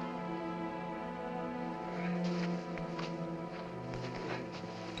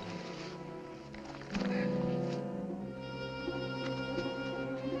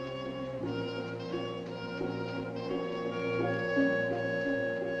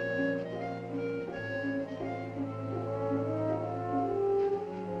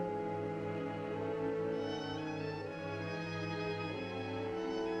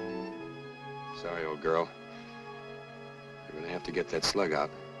 Sorry, old girl. You're gonna have to get that slug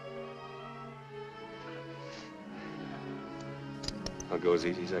out. I'll go as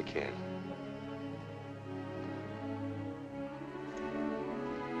easy as I can.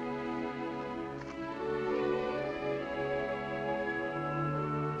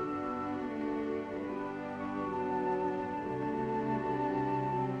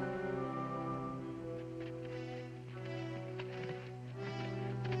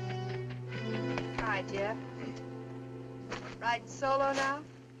 Hi, Jeff. Riding solo now?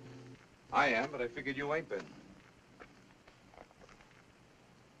 I am, but I figured you ain't been.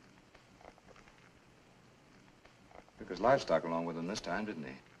 Took his livestock along with him this time, didn't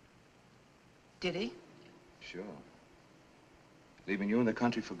he? Did he? Sure. Leaving you in the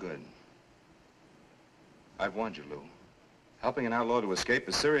country for good. I've warned you, Lou. Helping an outlaw to escape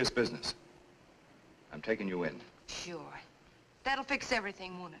is serious business. I'm taking you in. Sure. That'll fix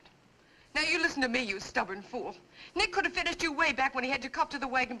everything, won't it? Now, you listen to me, you stubborn fool. Nick could have finished you way back when he had you cuffed to the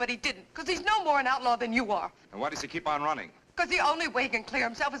wagon, but he didn't, because he's no more an outlaw than you are. And why does he keep on running? Because the only way he can clear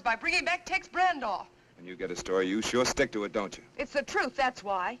himself is by bringing back Tex Brandoff. When you get a story, you sure stick to it, don't you? It's the truth, that's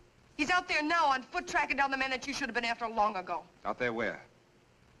why. He's out there now on foot tracking down the man that you should have been after long ago. Out there where?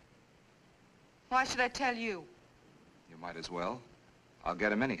 Why should I tell you? You might as well. I'll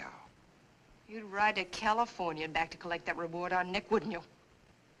get him anyhow. You'd ride to California and back to collect that reward on Nick, wouldn't you?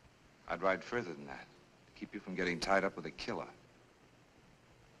 I'd ride further than that, to keep you from getting tied up with a killer.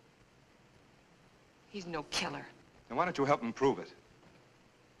 He's no killer. Then why don't you help him prove it?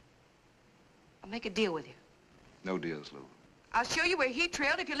 I'll make a deal with you. No deals, Lou. I'll show you where he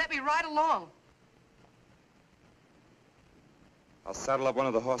trailed if you let me ride along. I'll saddle up one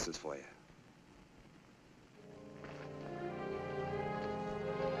of the horses for you.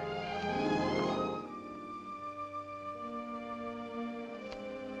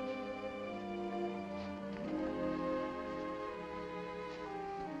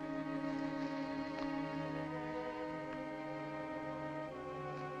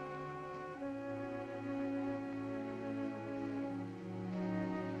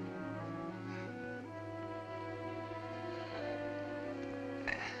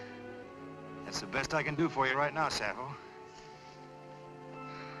 That's the best I can do for you right now, Sappho.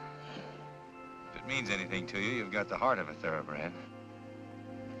 If it means anything to you, you've got the heart of a thoroughbred.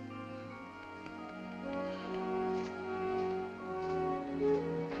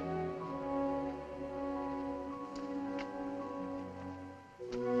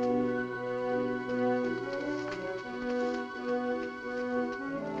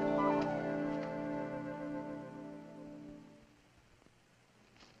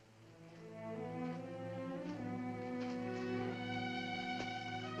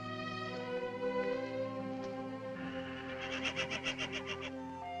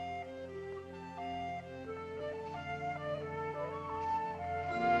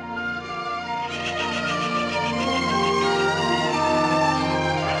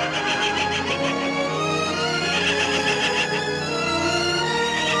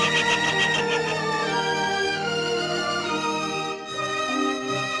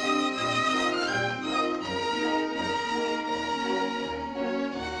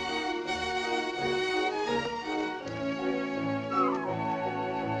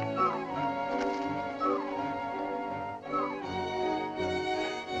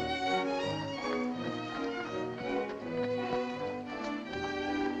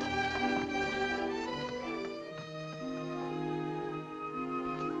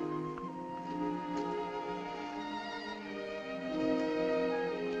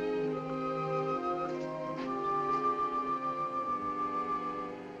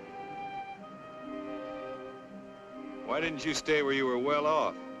 Why didn't you stay where you were well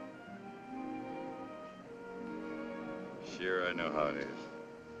off? Sure, I know how it is.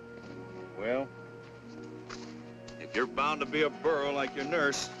 Well, if you're bound to be a burro like your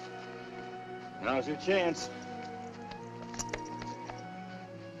nurse, now's your chance.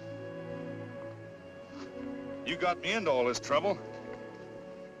 You got me into all this trouble.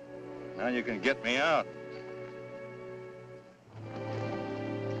 Now you can get me out.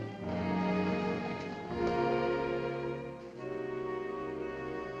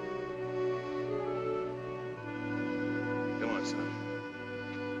 out, son.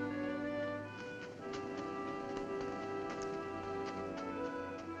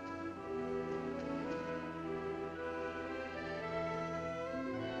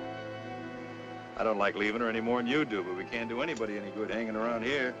 I don't like leaving her any more than you do, but we can't do anybody any good hanging around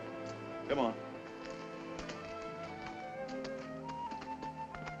here. Come on.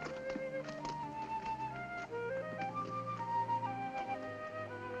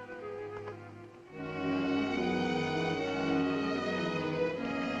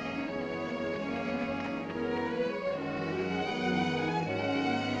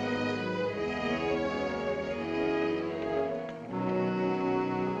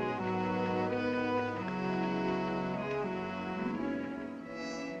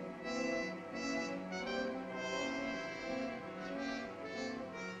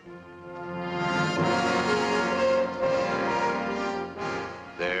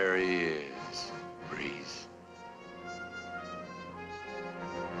 There he is, Breeze.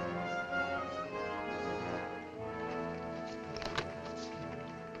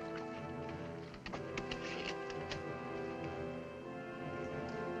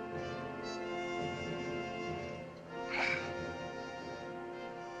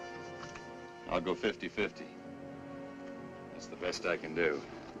 I'll go 50-50. That's the best I can do.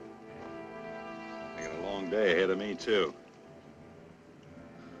 I got a long day ahead of me, too.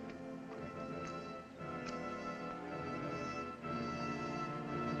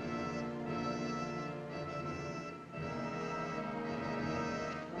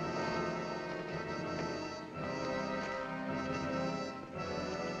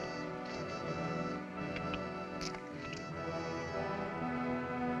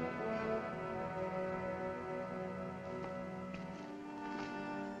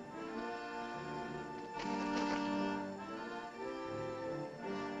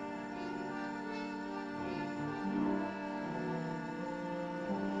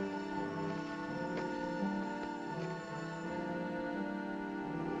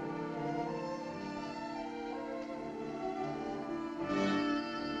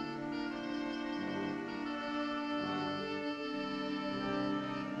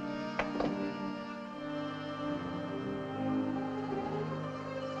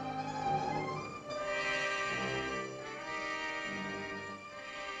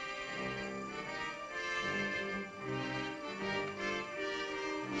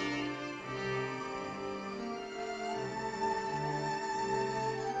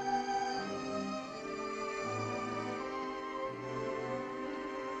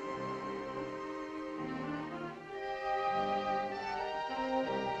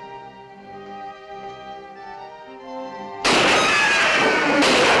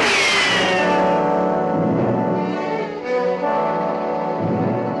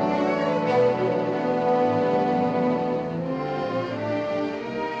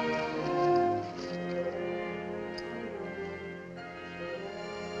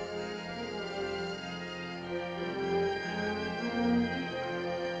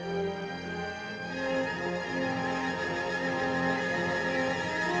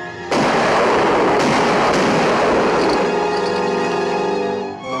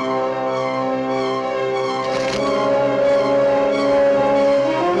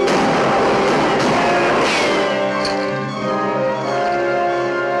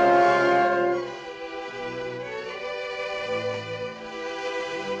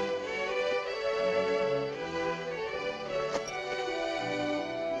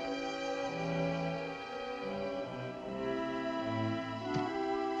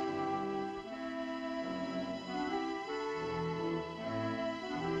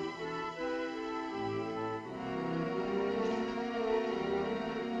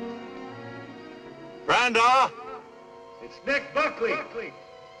 Branda! It's Nick Buckley.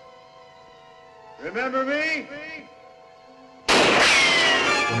 Remember me?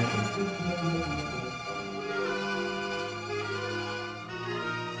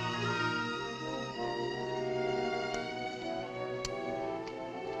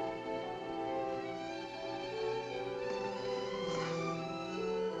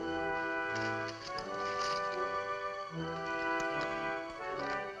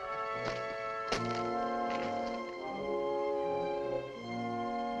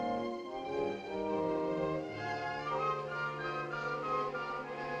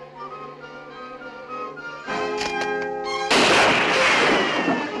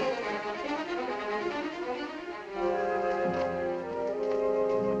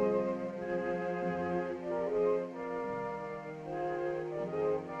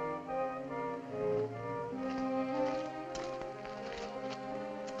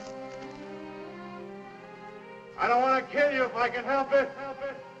 I don't want to kill you if I can help it.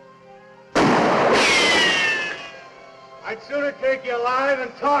 I'd sooner take you alive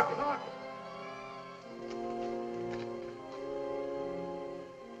than talking.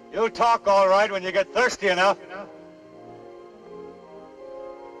 You'll talk all right when you get thirsty enough.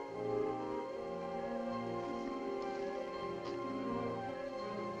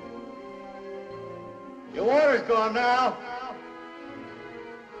 Your water's gone now.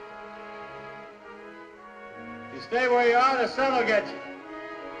 You stay where you are, the sun will get you.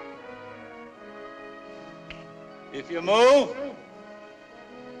 If you move,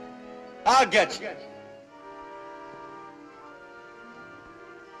 I'll get you.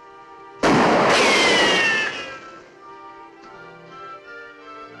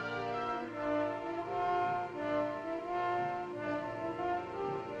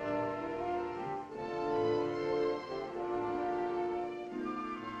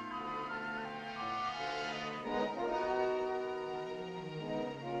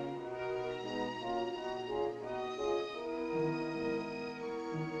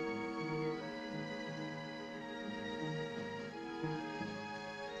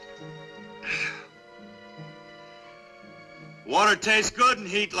 Water tastes good in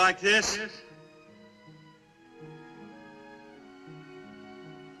heat like this.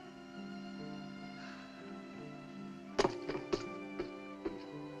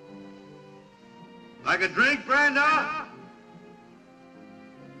 Like a drink, Brando?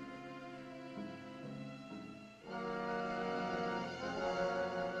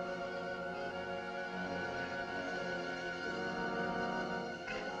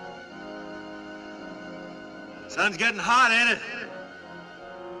 Sun's getting hot, ain't it?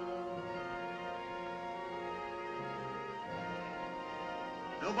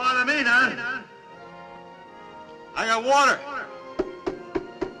 Don't bother me none. I got water.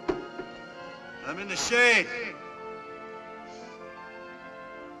 I'm in the shade.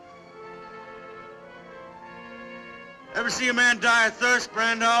 Ever see a man die of thirst,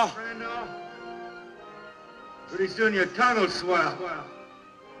 Brando? Pretty soon your tongue will swell.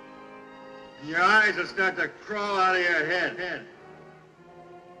 And your eyes will start to crawl out of your head.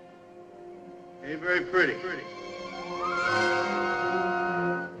 Ain't very pretty.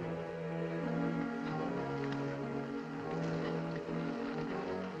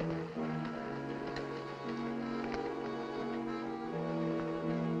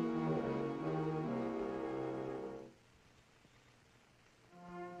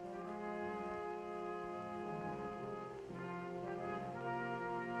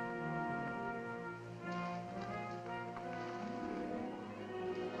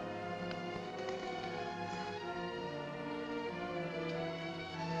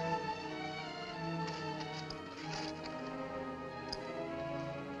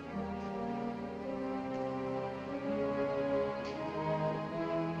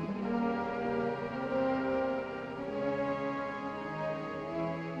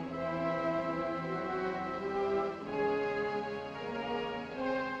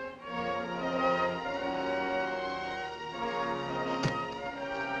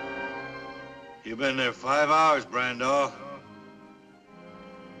 You've been there 5 hours, Brando.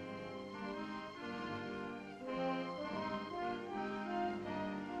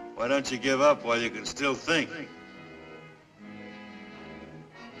 Why don't you give up while you can still think?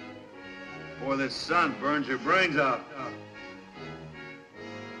 Before this sun burns your brains out.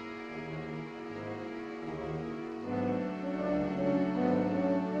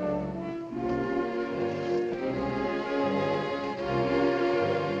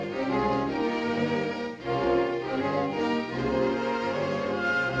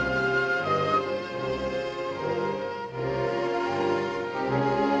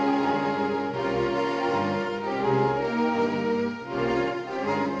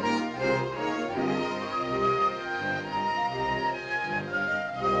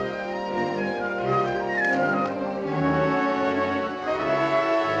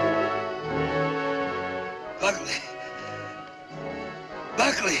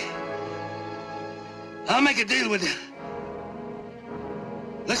 Buckley, I'll make a deal with you.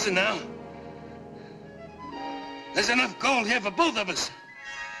 Listen now. There's enough gold here for both of us.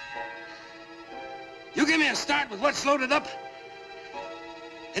 You give me a start with what's loaded up,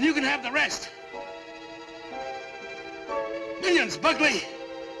 and you can have the rest. Millions, Buckley.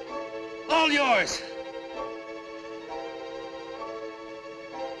 All yours.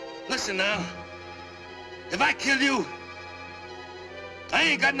 Listen now. If I kill you, I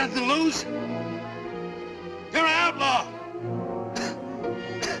ain't got nothing to lose. You're an outlaw.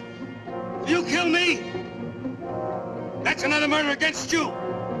 If you kill me, that's another murder against you.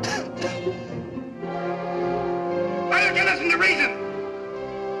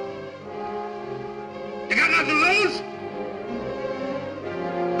 got nothing to lose.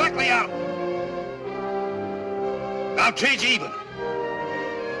 Buckley out. I'll trade you even.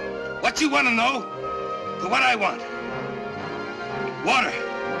 What you want to know for what I want. Water.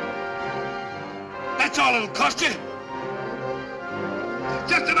 That's all it'll cost you.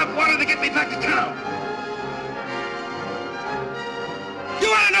 Just enough water to get me back to town. You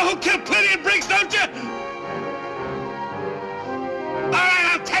want to know who killed Plenty and Briggs, don't you? All right,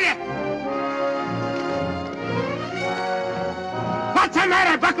 I'll tell you. What's the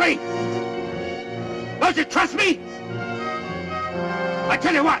matter, Buckley? Don't you trust me? I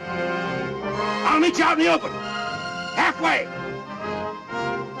tell you what. I'll meet you out in the open. Halfway.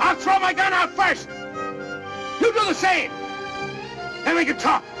 I'll throw my gun out first. You do the same. Then we can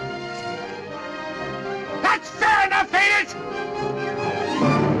talk. That's fair enough, ain't it?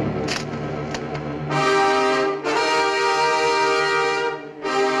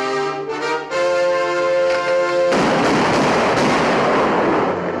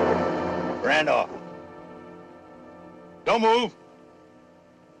 Randolph. Don't move.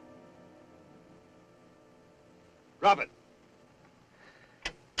 Drop it.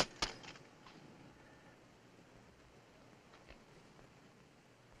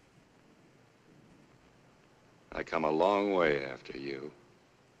 I come a long way after you.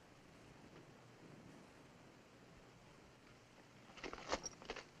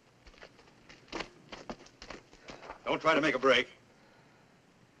 Don't try to make a break.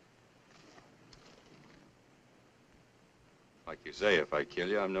 Like you say, if I kill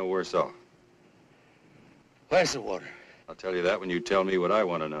you, I'm no worse off. Where's the water? I'll tell you that when you tell me what I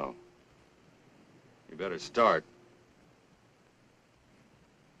want to know. You better start.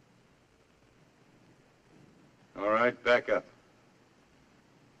 All right, back up.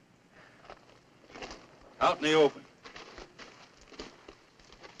 Out in the open.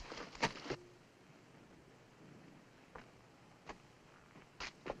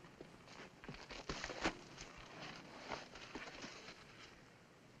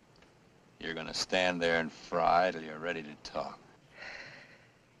 You're gonna stand there and fry till you're ready to talk.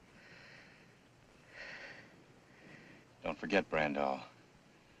 Don't forget, Brandall.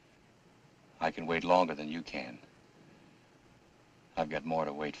 I can wait longer than you can. I've got more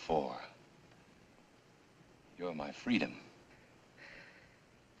to wait for. You're my freedom.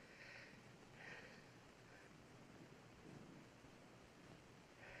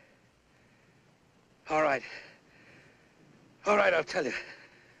 All right. All right, I'll tell you.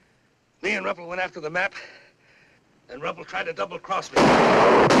 Me and Ruppel went after the map, and Ruppel tried to double-cross me.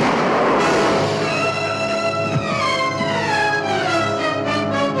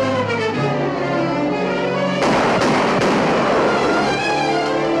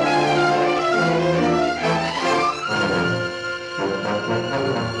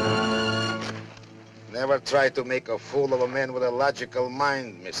 Never try to make a fool of a man with a logical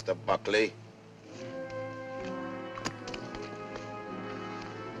mind, Mr. Buckley.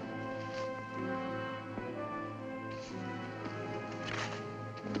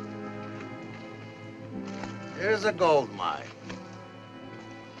 Here's a gold mine.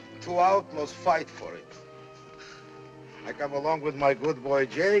 Two outlaws fight for it. I come along with my good boy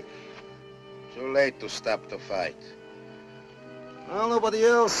Jake. Too late to stop the fight. Well, nobody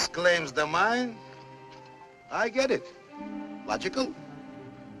else claims the mine. I get it. Logical?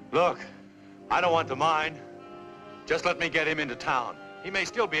 Look, I don't want the mine. Just let me get him into town. He may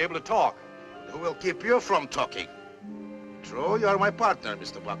still be able to talk. Who will keep you from talking? True, you are my partner,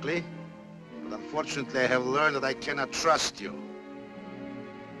 Mr. Buckley. But unfortunately, I have learned that I cannot trust you.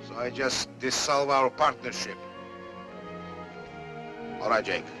 So I just dissolve our partnership. All right,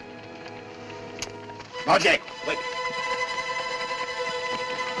 Jake. No, Jake, wait.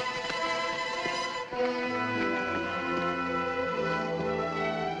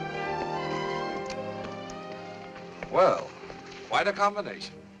 Well, quite a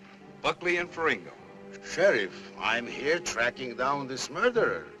combination. Buckley and Ferringo. Sheriff, I'm here tracking down this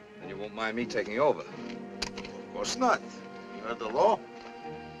murderer. And you won't mind me taking over? Of course not. You're the law.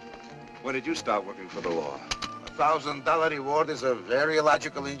 When did you start working for the law? $1,000 reward is a very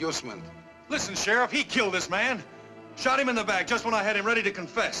logical inducement. Listen, Sheriff, he killed this man. Shot him in the back just when I had him ready to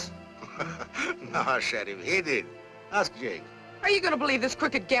confess. No, Sheriff, he did. Ask Jake. Are you going to believe this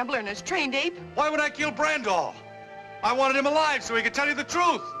crooked gambler and his trained ape? Why would I kill Brandall? I wanted him alive so he could tell you the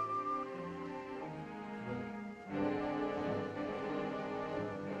truth.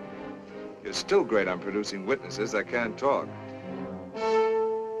 You're still great on producing witnesses that can't talk.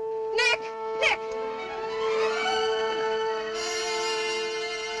 Nick! Nick!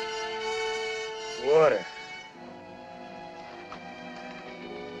 Water.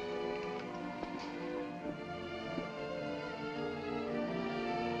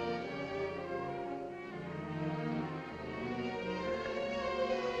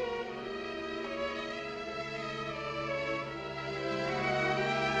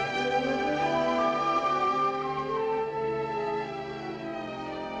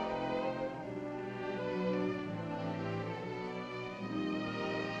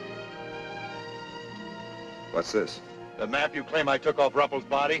 What's this? The map you claim I took off Ruppel's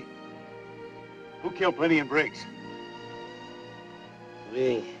body? Who killed Plenty and Briggs?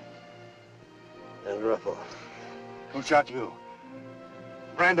 Me. And Ruppel. Who shot you?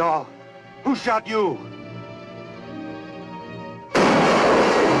 Randall, who shot you?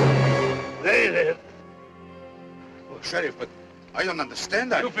 They did. Well, Sheriff, but I don't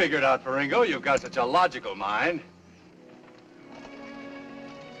understand that. You figured out, Faringo. You've got such a logical mind.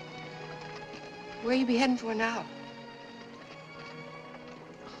 Where you be heading for now?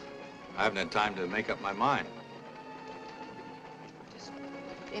 I haven't had time to make up my mind.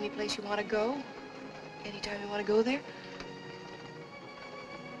 Any place you want to go? Anytime you want to go there?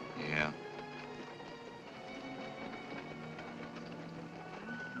 Yeah.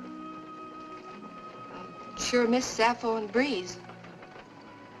 Sure miss Sappho and Breeze.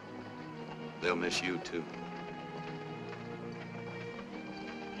 They'll miss you, too.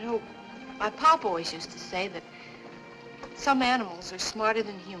 You know, my pop always used to say that some animals are smarter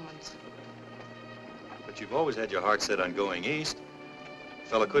than humans. But you've always had your heart set on going east. A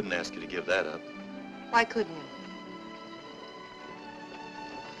fella couldn't ask you to give that up. Why couldn't you?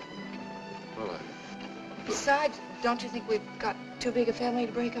 Well, Besides, don't you think we've got too big a family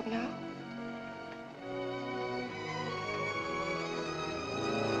to break up now?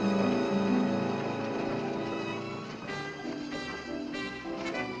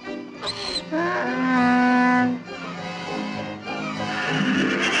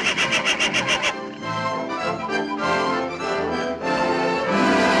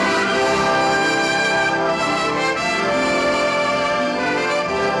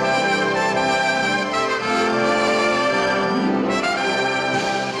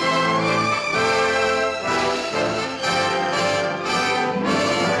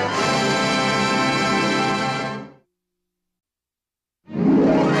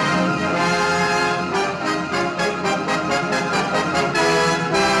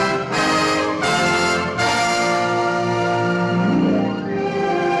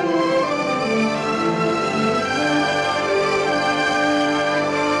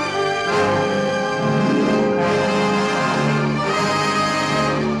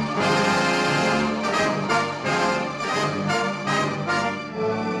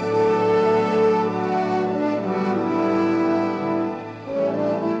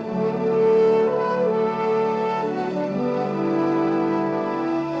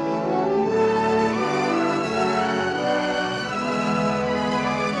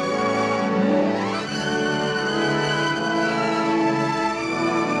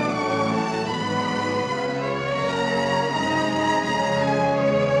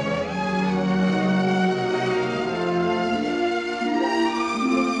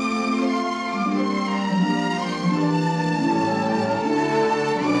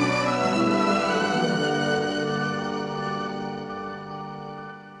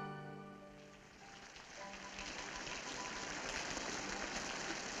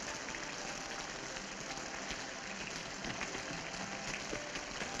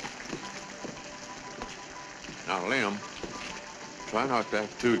 Now, Liam, try not to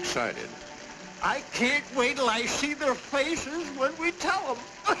act too excited. I can't wait till I see their faces when we tell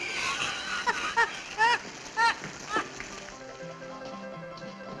them.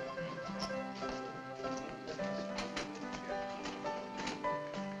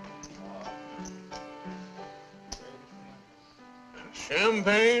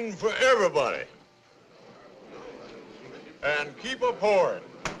 Champagne for everybody. And keep a pouring.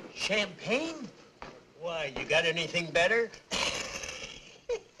 Champagne? Why, you got anything better?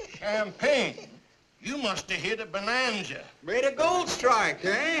 Champagne? You must have hit a bonanza. Made a gold strike,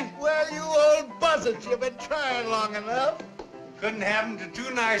 eh? Well, you old buzzards, you've been trying long enough. Couldn't happen to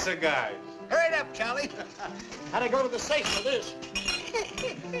two nicer guys. Hurry up, Charlie. How'd I go to the safe for this?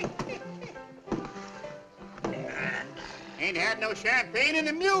 Ain't had no champagne in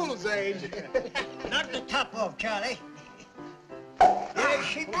the mule's age. Knock the top off, Charlie. There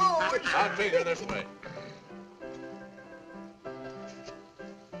she goes. I'll take her this way.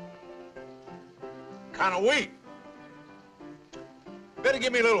 Kind of weak. Better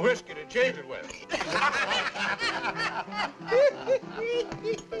give me a little whiskey to change it with.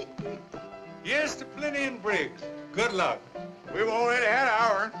 Here's to Plenty and Briggs. Good luck. We've already had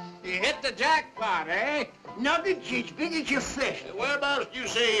ours. You hit the jackpot, eh? Nuggets as big as your fist. Whereabouts do you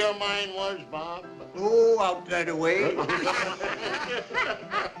say your mine was, Bob? Oh, out that way.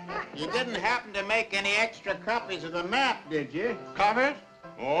 You didn't happen to make any extra copies of the map, did you? Copies?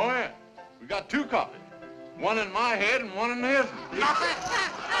 Oh, yeah. We got two copies. One in my head and one in his.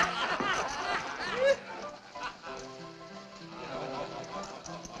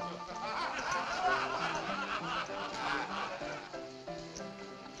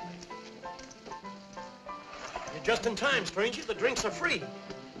 You're just in time, stranger. The drinks are free.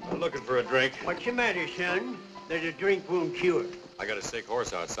 I'm looking for a drink. What's the matter, son? That a drink won't cure. I got a sick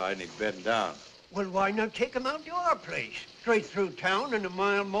horse outside and he's bedding down. Well, why not take him out to our place? Straight through town and a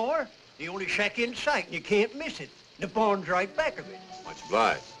mile more. The only shack in sight, and you can't miss it. The barn's right back of it. Much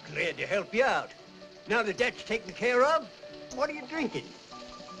obliged. Glad to help you out. Now that that's taken care of, what are you drinking?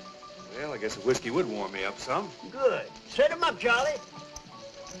 Well, I guess a whiskey would warm me up some. Good. Set him up, Charlie.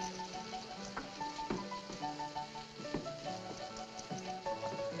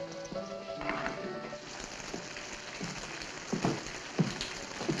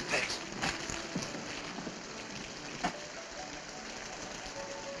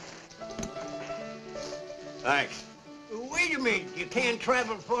 Thanks. Wait a minute. You can't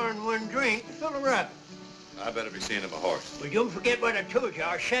travel far in one drink. Fill her up. I better be seeing him a horse. Well, don't forget what I told you.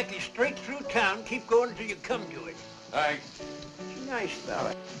 Our shack is straight through town. Keep going until you come to it. Thanks. She's a nice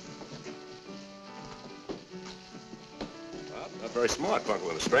fella. Well, not very smart, bunking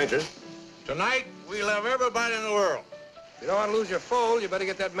with a stranger. Tonight, we'll have everybody in the world. If you don't want to lose your foal, you better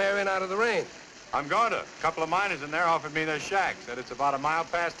get that mare in out of the rain. I'm going to. A couple of miners in there offered me their shack. Said it's about a mile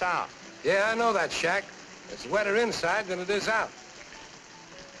past town. Yeah, I know that shack. It's wetter inside than it is out.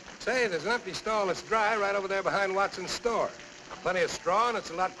 Say, there's an empty stall that's dry right over there behind Watson's store. Plenty of straw, and it's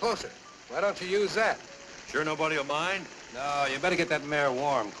a lot closer. Why don't you use that? Sure nobody will mind? No, you better get that mare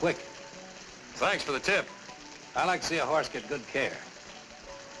warm, quick. Thanks for the tip. I like to see a horse get good care.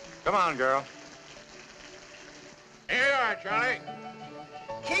 Come on, girl. Here you are, Charlie.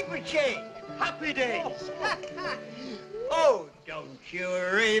 Keep her change. Happy days. Oh, don't you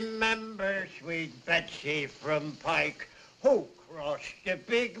remember sweet Betsy from Pike, who crossed the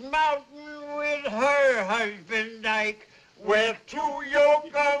big mountain with her husband Ike, with 2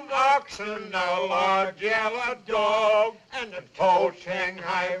 yoke of oxen, a large yellow dog, and a tall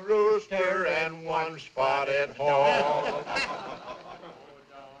Shanghai rooster, and 1 spotted hog.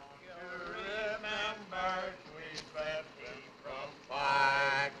 Remember sweet Betsy from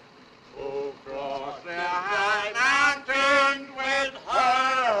Pike, who crossed the high mountain with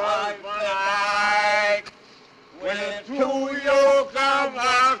her husband Ike, with 2 yoke of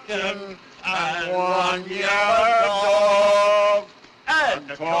oxen and 1 yellow dog,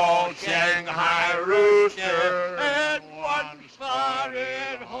 and a tall Shanghai rooster and 1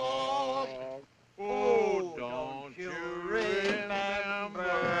 spotted hog. Oh, don't you remember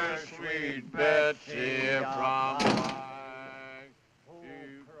sweet Betsy from Pike, who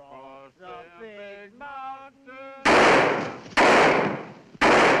crossed the big mountain?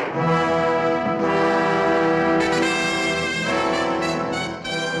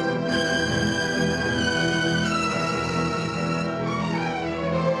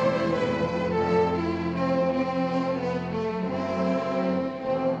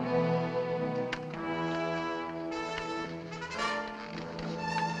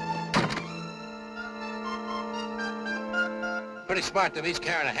 Pretty smart to me, he's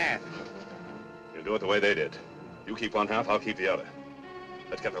carrying a hand. You'll do it the way they did. You keep one half, I'll keep the other.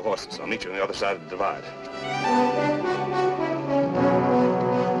 Let's get the horses. I'll meet you on the other side of the divide.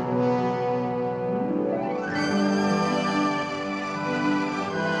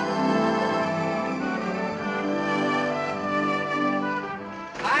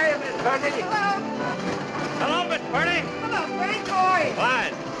 Hi, Miss Purdy. Hello. Hello, Miss Purdy. Hello, Frank. How are you?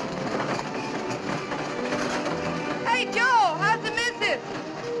 Fine. Hey, Joe, how's the missus?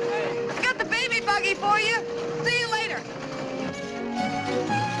 Got the baby buggy for you. See you later.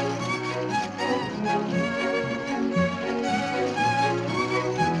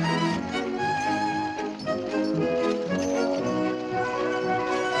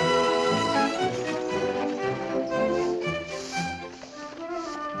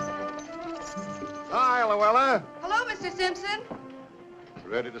 Hi, Luella. Hello, Mr. Simpson.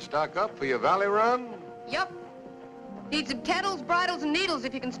 Ready to stock up for your valley run? Yep. Need some kettles, bridles, and needles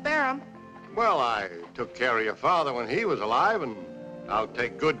if you can spare them. Well, I took care of your father when he was alive, and I'll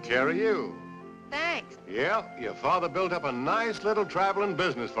take good care of you. Thanks. Yeah, your father built up a nice little traveling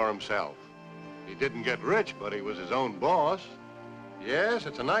business for himself. He didn't get rich, but he was his own boss. Yes,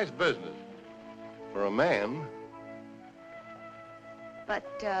 it's a nice business. For a man. But,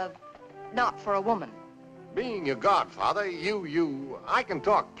 not for a woman. Being your godfather, I can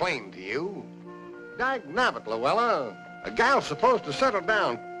talk plain to you. Dagnabbit, Luella. A gal's supposed to settle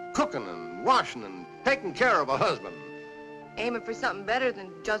down cooking and washing and taking care of a husband. Aiming for something better than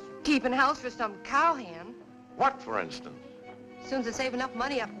just keeping house for some cowhand. What, for instance? As soon as I save enough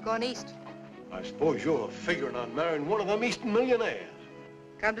money, I'm going east. I suppose you're figuring on marrying one of them Eastern millionaires.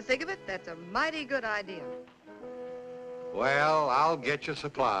 Come to think of it, that's a mighty good idea. Well, I'll get you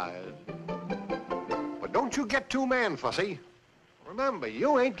supplies. But don't you get too man-fussy. Remember,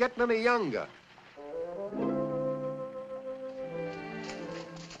 you ain't getting any younger.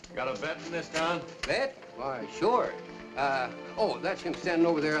 Got a vet in this town? Vet? Why, sure. Oh, that's him standing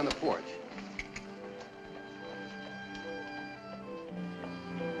over there on the porch.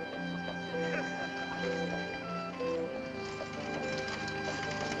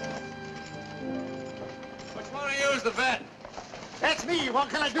 Which one of you is the vet? That's me. What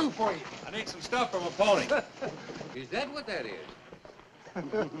can I do for you? I need some stuff from a pony. Is that what that is?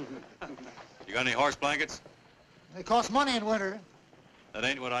 You got any horse blankets? They cost money in winter. That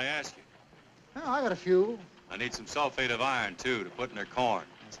ain't what I asked you. Oh, I got a few. I need some sulfate of iron, too, to put in her corn.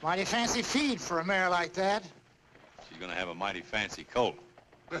 It's mighty fancy feed for a mare like that. She's gonna have a mighty fancy colt.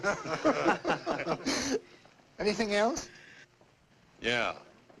 Anything else? Yeah.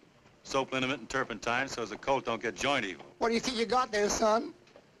 Soap liniment and turpentine so the colt don't get joint evil. What do you think you got there, son?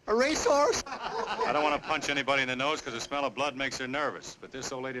 A racehorse? I don't want to punch anybody in the nose because the smell of blood makes her nervous. But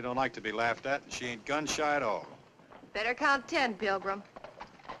this old lady don't like to be laughed at, and she ain't gun shy at all. Better count 10, Pilgrim.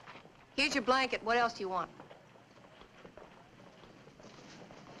 Here's your blanket. What else do you want?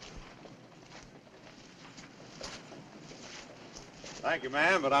 Thank you,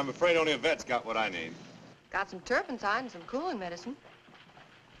 ma'am, but I'm afraid only a vet's got what I need. Got some turpentine and some cooling medicine.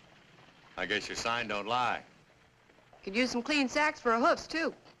 I guess your sign don't lie. Could use some clean sacks for her hoofs,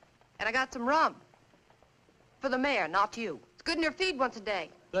 too. And I got some rum. For the mare, not you. It's good in her feed once a day.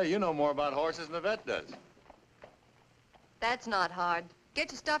 Say, you know more about horses than the vet does. That's not hard.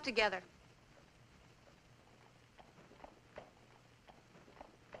 Get your stuff together.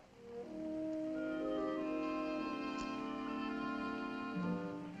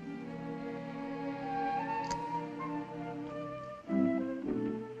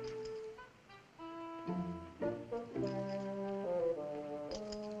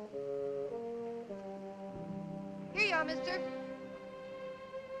 Here you are, mister.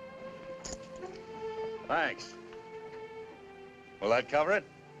 Thanks. Will that cover it?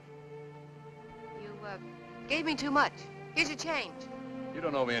 You, gave me too much. Here's your change. You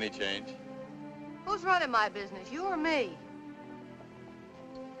don't owe me any change. Who's running my business, you or me?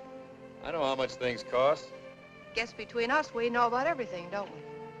 I know how much things cost. Guess between us, we know about everything, don't we?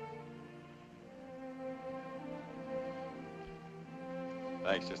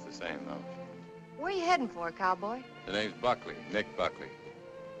 Thanks just the same, though. Where are you heading for, cowboy? The name's Buckley, Nick Buckley.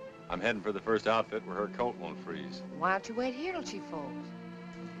 I'm heading for the first outfit where her colt won't freeze. Why don't you wait here till she folds?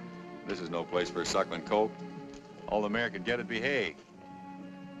 This is no place for a suckling colt. All the mare could get would be hay.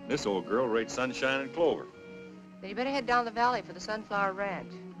 This old girl rates sunshine and clover. Then you better head down the valley for the Sunflower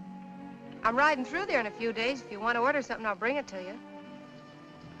Ranch. I'm riding through there in a few days. If you want to order something, I'll bring it to you.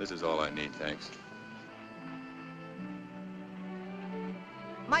 This is all I need, thanks.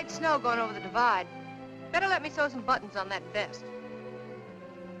 Might snow going over the divide. Better let me sew some buttons on that vest.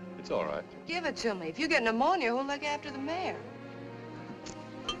 It's all right. Give it to me. If you get pneumonia, who'll look after the mare?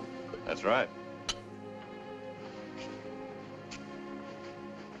 That's right.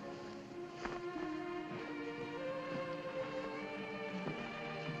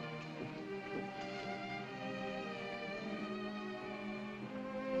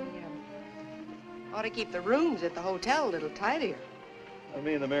 Ought to keep the rooms at the hotel a little tidier.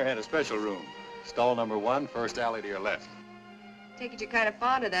 Me and the mare had a special room. Stall number 1, first alley to your left. Take it you're kind of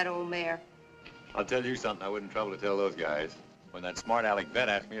fond of that old mare. I'll tell you something I wouldn't trouble to tell those guys. When that smart aleck vet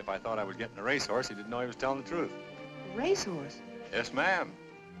asked me if I thought I was getting a racehorse, he didn't know he was telling the truth. A racehorse? Yes, ma'am.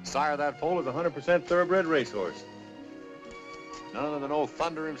 The sire of that foal is a 100% thoroughbred racehorse. None other than old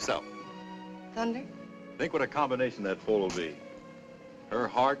Thunder himself. Thunder? Think what a combination that foal will be. Her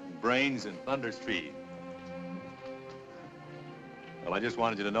heart, brains, and Thunder's feed. Well, I just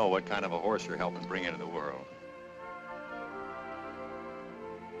wanted you to know what kind of a horse you're helping bring into the world.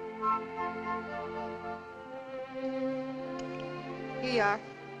 Here you are.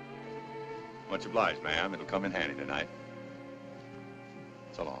 Much obliged, ma'am. It'll come in handy tonight.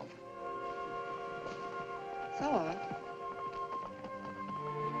 So long. So long.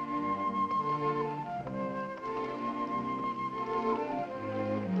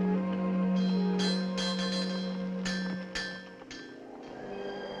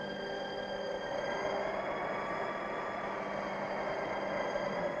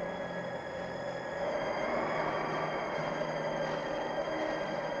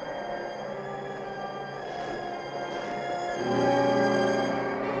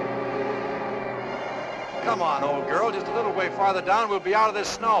 Come on, old girl, just a little way farther down, we'll be out of this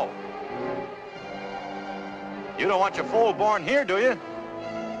snow. You don't want your foal born here, do you?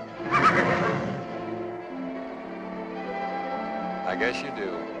 I guess you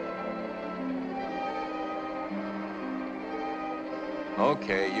do.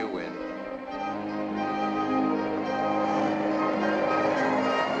 Okay, you win.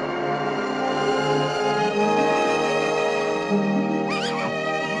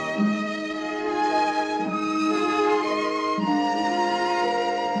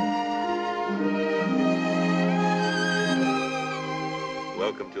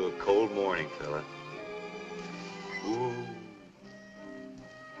 Welcome to a cold morning, fella. Ooh.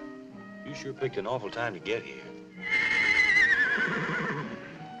 You sure picked an awful time to get here.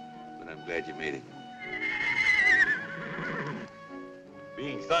 But I'm glad you made it.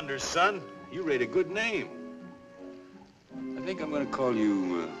 Being Thunder's son, you rate a good name. I think I'm gonna call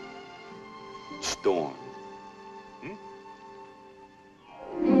you, Storm.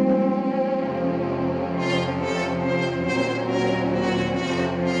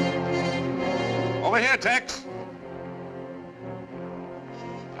 Over here, Tex.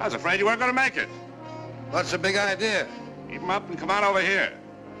 I was afraid you weren't going to make it. What's the big idea? Keep 'em up and come on over here.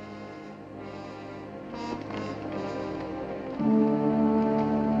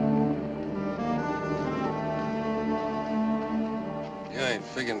 You ain't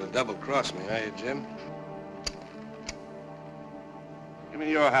figuring to double-cross me, are you, Jim? Give me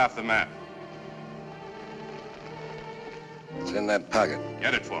your half the map. It's in that pocket.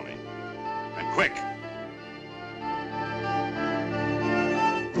 Get it for me. And quick.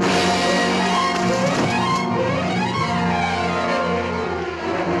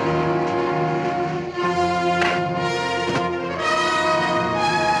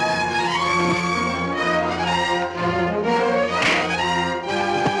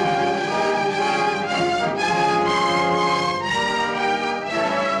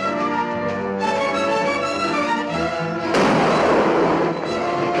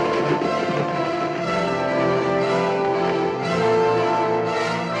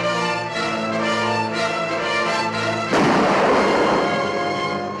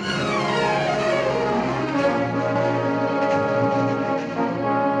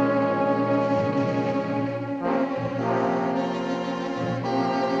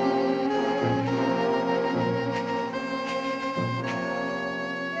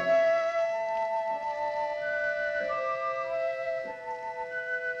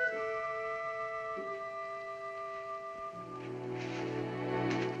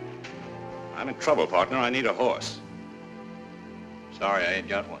 I'm in trouble, partner. I need a horse. Sorry, I ain't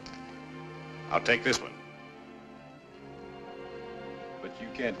got one. I'll take this one. But you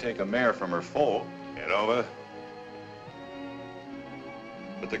can't take a mare from her foal. Get over.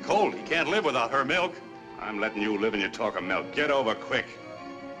 But the colt, he can't live without her milk. I'm letting you live and you talk of milk. Get over quick.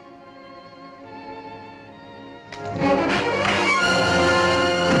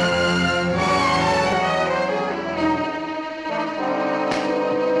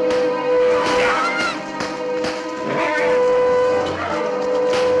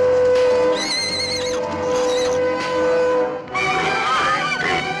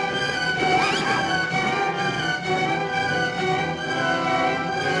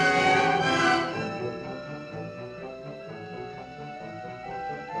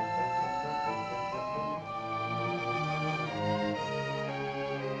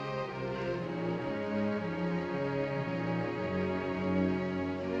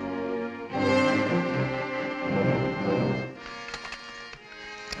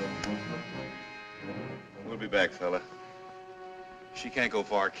 We'll be back, fella. She can't go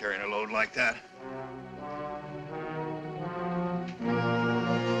far carrying a load like that.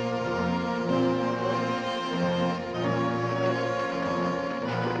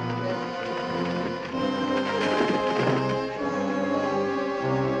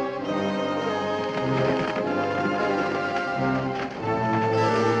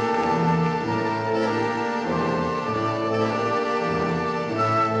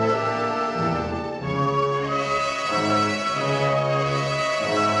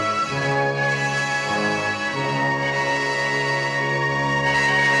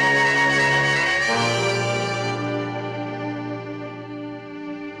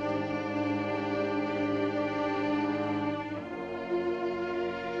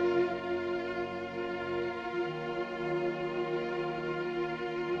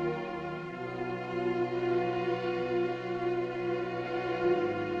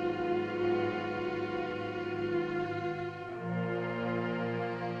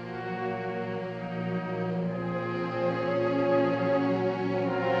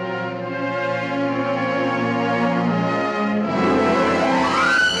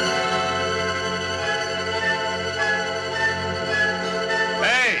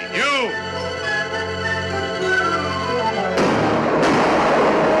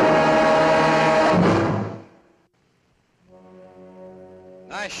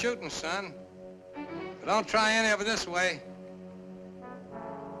 shooting, son. But don't try any of it this way.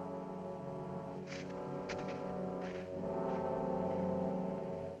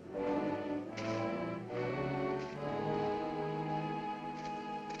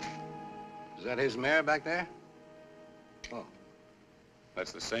 Is that his mare back there? Oh.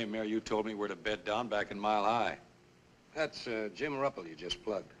 That's the same mare you told me where to bed down back in Mile High. That's Jim Ruppel you just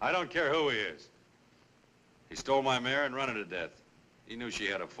plugged. I don't care who he is. He stole my mare and run her to death. He knew she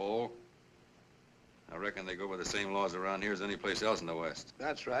had a foal. I reckon they go by the same laws around here as any place else in the West.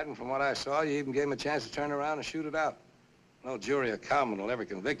 That's right, and from what I saw, you even gave him a chance to turn around and shoot it out. No jury or cowman will ever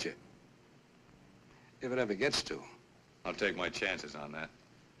convict you. If it ever gets to. I'll take my chances on that.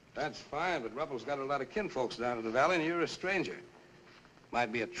 That's fine, but Ruppel's got a lot of kinfolks down in the valley, and you're a stranger.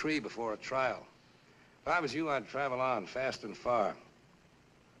 Might be a tree before a trial. If I was you, I'd travel on, fast and far.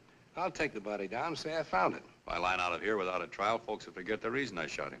 I'll take the body down and say I found it. If I line out of here without a trial, folks will forget the reason I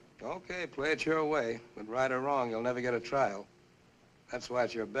shot him. Okay, play it your way, but right or wrong, you'll never get a trial. That's why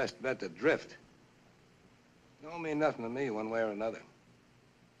it's your best bet to drift. Don't mean nothing to me one way or another.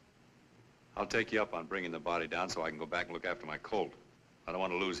 I'll take you up on bringing the body down so I can go back and look after my colt. I don't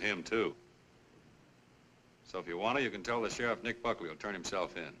want to lose him, too. So if you want to, you can tell the sheriff Nick Buckley will turn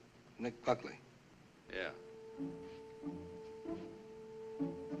himself in. Nick Buckley? Yeah.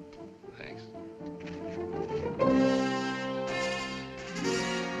 Thanks.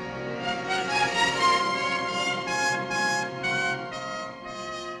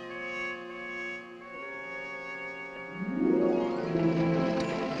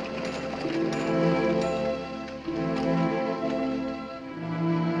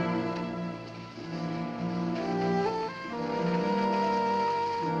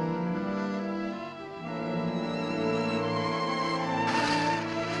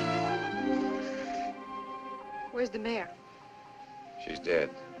 Where's the mare? She's dead.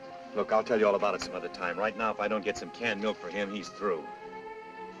 Look, I'll tell you all about it some other time. Right now, if I don't get some canned milk for him, he's through.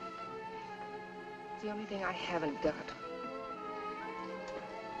 It's the only thing I haven't got.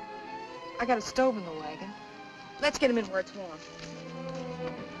 I got a stove in the wagon. Let's get him in where it's warm.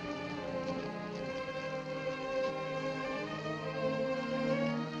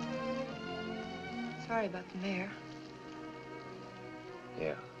 Sorry about the mare.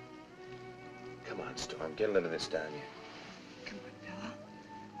 Yeah. Come on, Storm. Get a little of this down you. Come on, fella.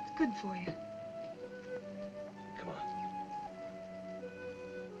 It's good for you. Come on.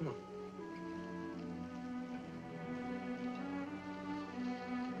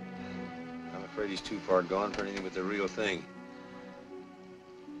 I'm afraid he's too far gone for anything but the real thing.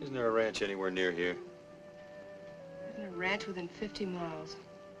 Isn't there a ranch anywhere near here? There's a ranch within 50 miles.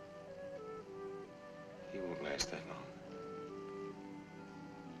 He won't last that long.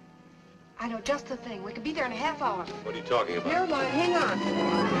 I know just the thing. We could be there in a half hour. What are you talking about? Never mind. Hang on.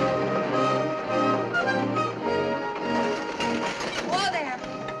 Whoa there.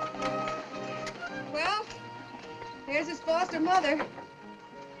 Well, here's his foster mother.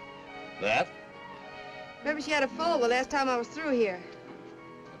 That? Remember she had a foal the last time I was through here.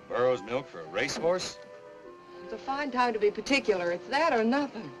 Burro's milk for a racehorse? It's a fine time to be particular. It's that or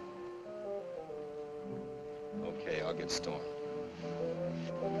nothing. Okay, I'll get Storm.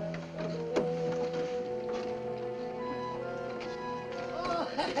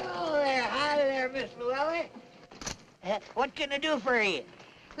 Hello there. Hi there, Miss Llewellyn. What can I do for you?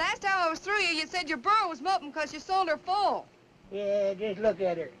 Last time I was through you said your burro was moping because you sold her foal. Yeah, just look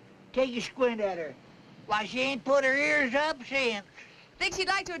at her. Take a squint at her. Why, she ain't put her ears up since. Think she'd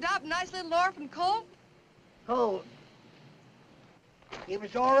like to adopt a nice little orphan colt? Colt. If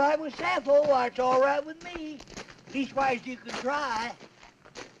it's all right with Sappho, why, it's all right with me. Leastwise, you can try.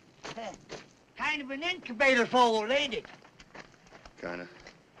 Kind of an incubator foal, ain't it? Kinda.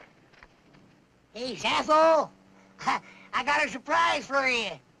 Hey, Sappho, I got a surprise for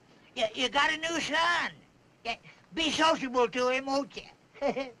you. You got a new son. Yeah, be sociable to him, won't you?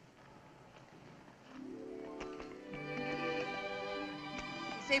 They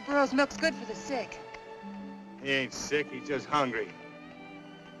say burro's milk's good for the sick. He ain't sick, he's just hungry.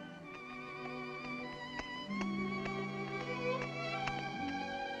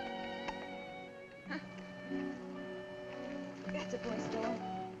 That's a boy, Storm.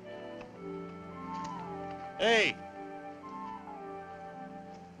 Hey!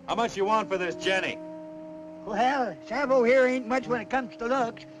 How much you want for this Jenny? Well, Sappho here ain't much when it comes to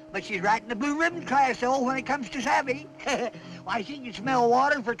looks, but she's right in the blue ribbon class, though, when it comes to savvy. Why, she can smell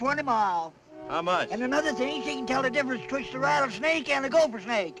water for 20 miles. How much? And another thing, she can tell the difference betwixt a rattlesnake and a gopher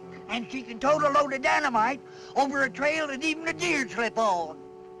snake. And she can tote a load of dynamite over a trail that even a deer'd slip on.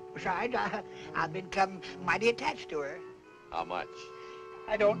 Besides, I've become mighty attached to her. How much?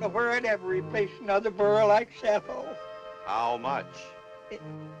 I don't know where I'd ever replace another burro like Seppo. How much?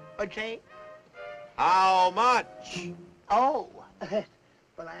 What'd you say? How much? Oh,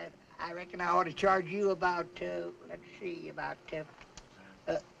 well, I reckon I ought to charge you about, let's see, about $3.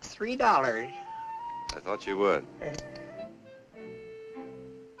 I thought you would.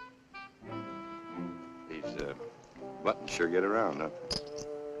 These buttons sure get around, huh?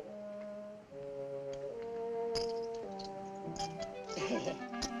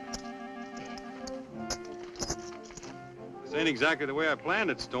 This ain't exactly the way I planned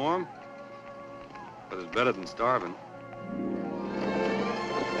it, Storm. But it's better than starving.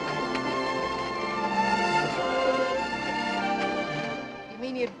 You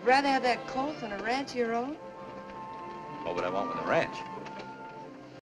mean you'd rather have that colt than a ranch of your own? What would I want with a ranch?